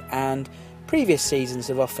 3, and previous seasons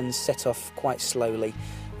have often set off quite slowly.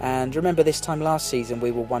 And remember, this time last season we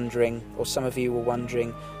were wondering, or some of you were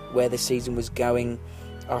wondering, where the season was going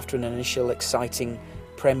after an initial exciting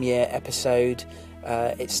premiere episode.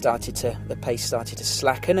 The pace started to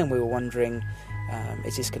slacken, and we were wondering,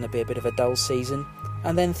 is this going to be a bit of a dull season?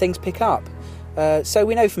 And then things pick up. So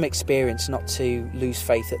we know from experience not to lose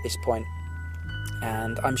faith at this point.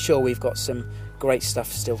 And I'm sure we've got some great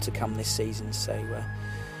stuff still to come this season. So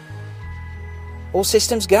all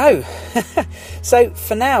systems go. So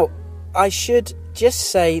for now, I should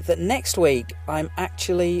just say that next week I'm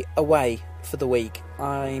actually away for the week.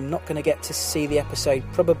 I'm not going to get to see the episode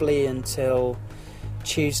probably until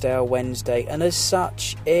Tuesday or Wednesday, and as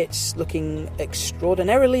such it's looking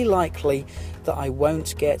extraordinarily likely that I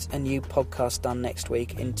won't get a new podcast done next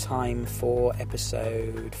week in time for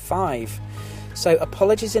episode 5. So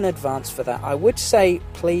apologies in advance for that. I would say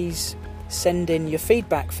please send in your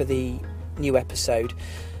feedback for the new episode.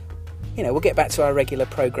 We'll get back to our regular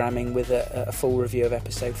programming with a full review of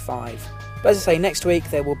episode 5. But as I say, next week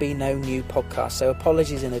there will be no new podcast, so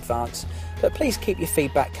apologies in advance. But please keep your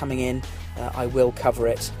feedback coming in. I will cover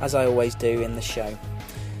it, as I always do in the show.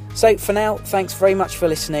 So for now, thanks very much for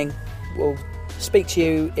listening. We'll speak to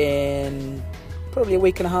you in probably a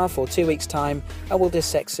week and a half or 2 weeks' time, and we'll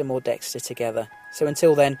dissect some more Dexter together. So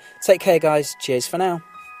until then, take care guys. Cheers for now.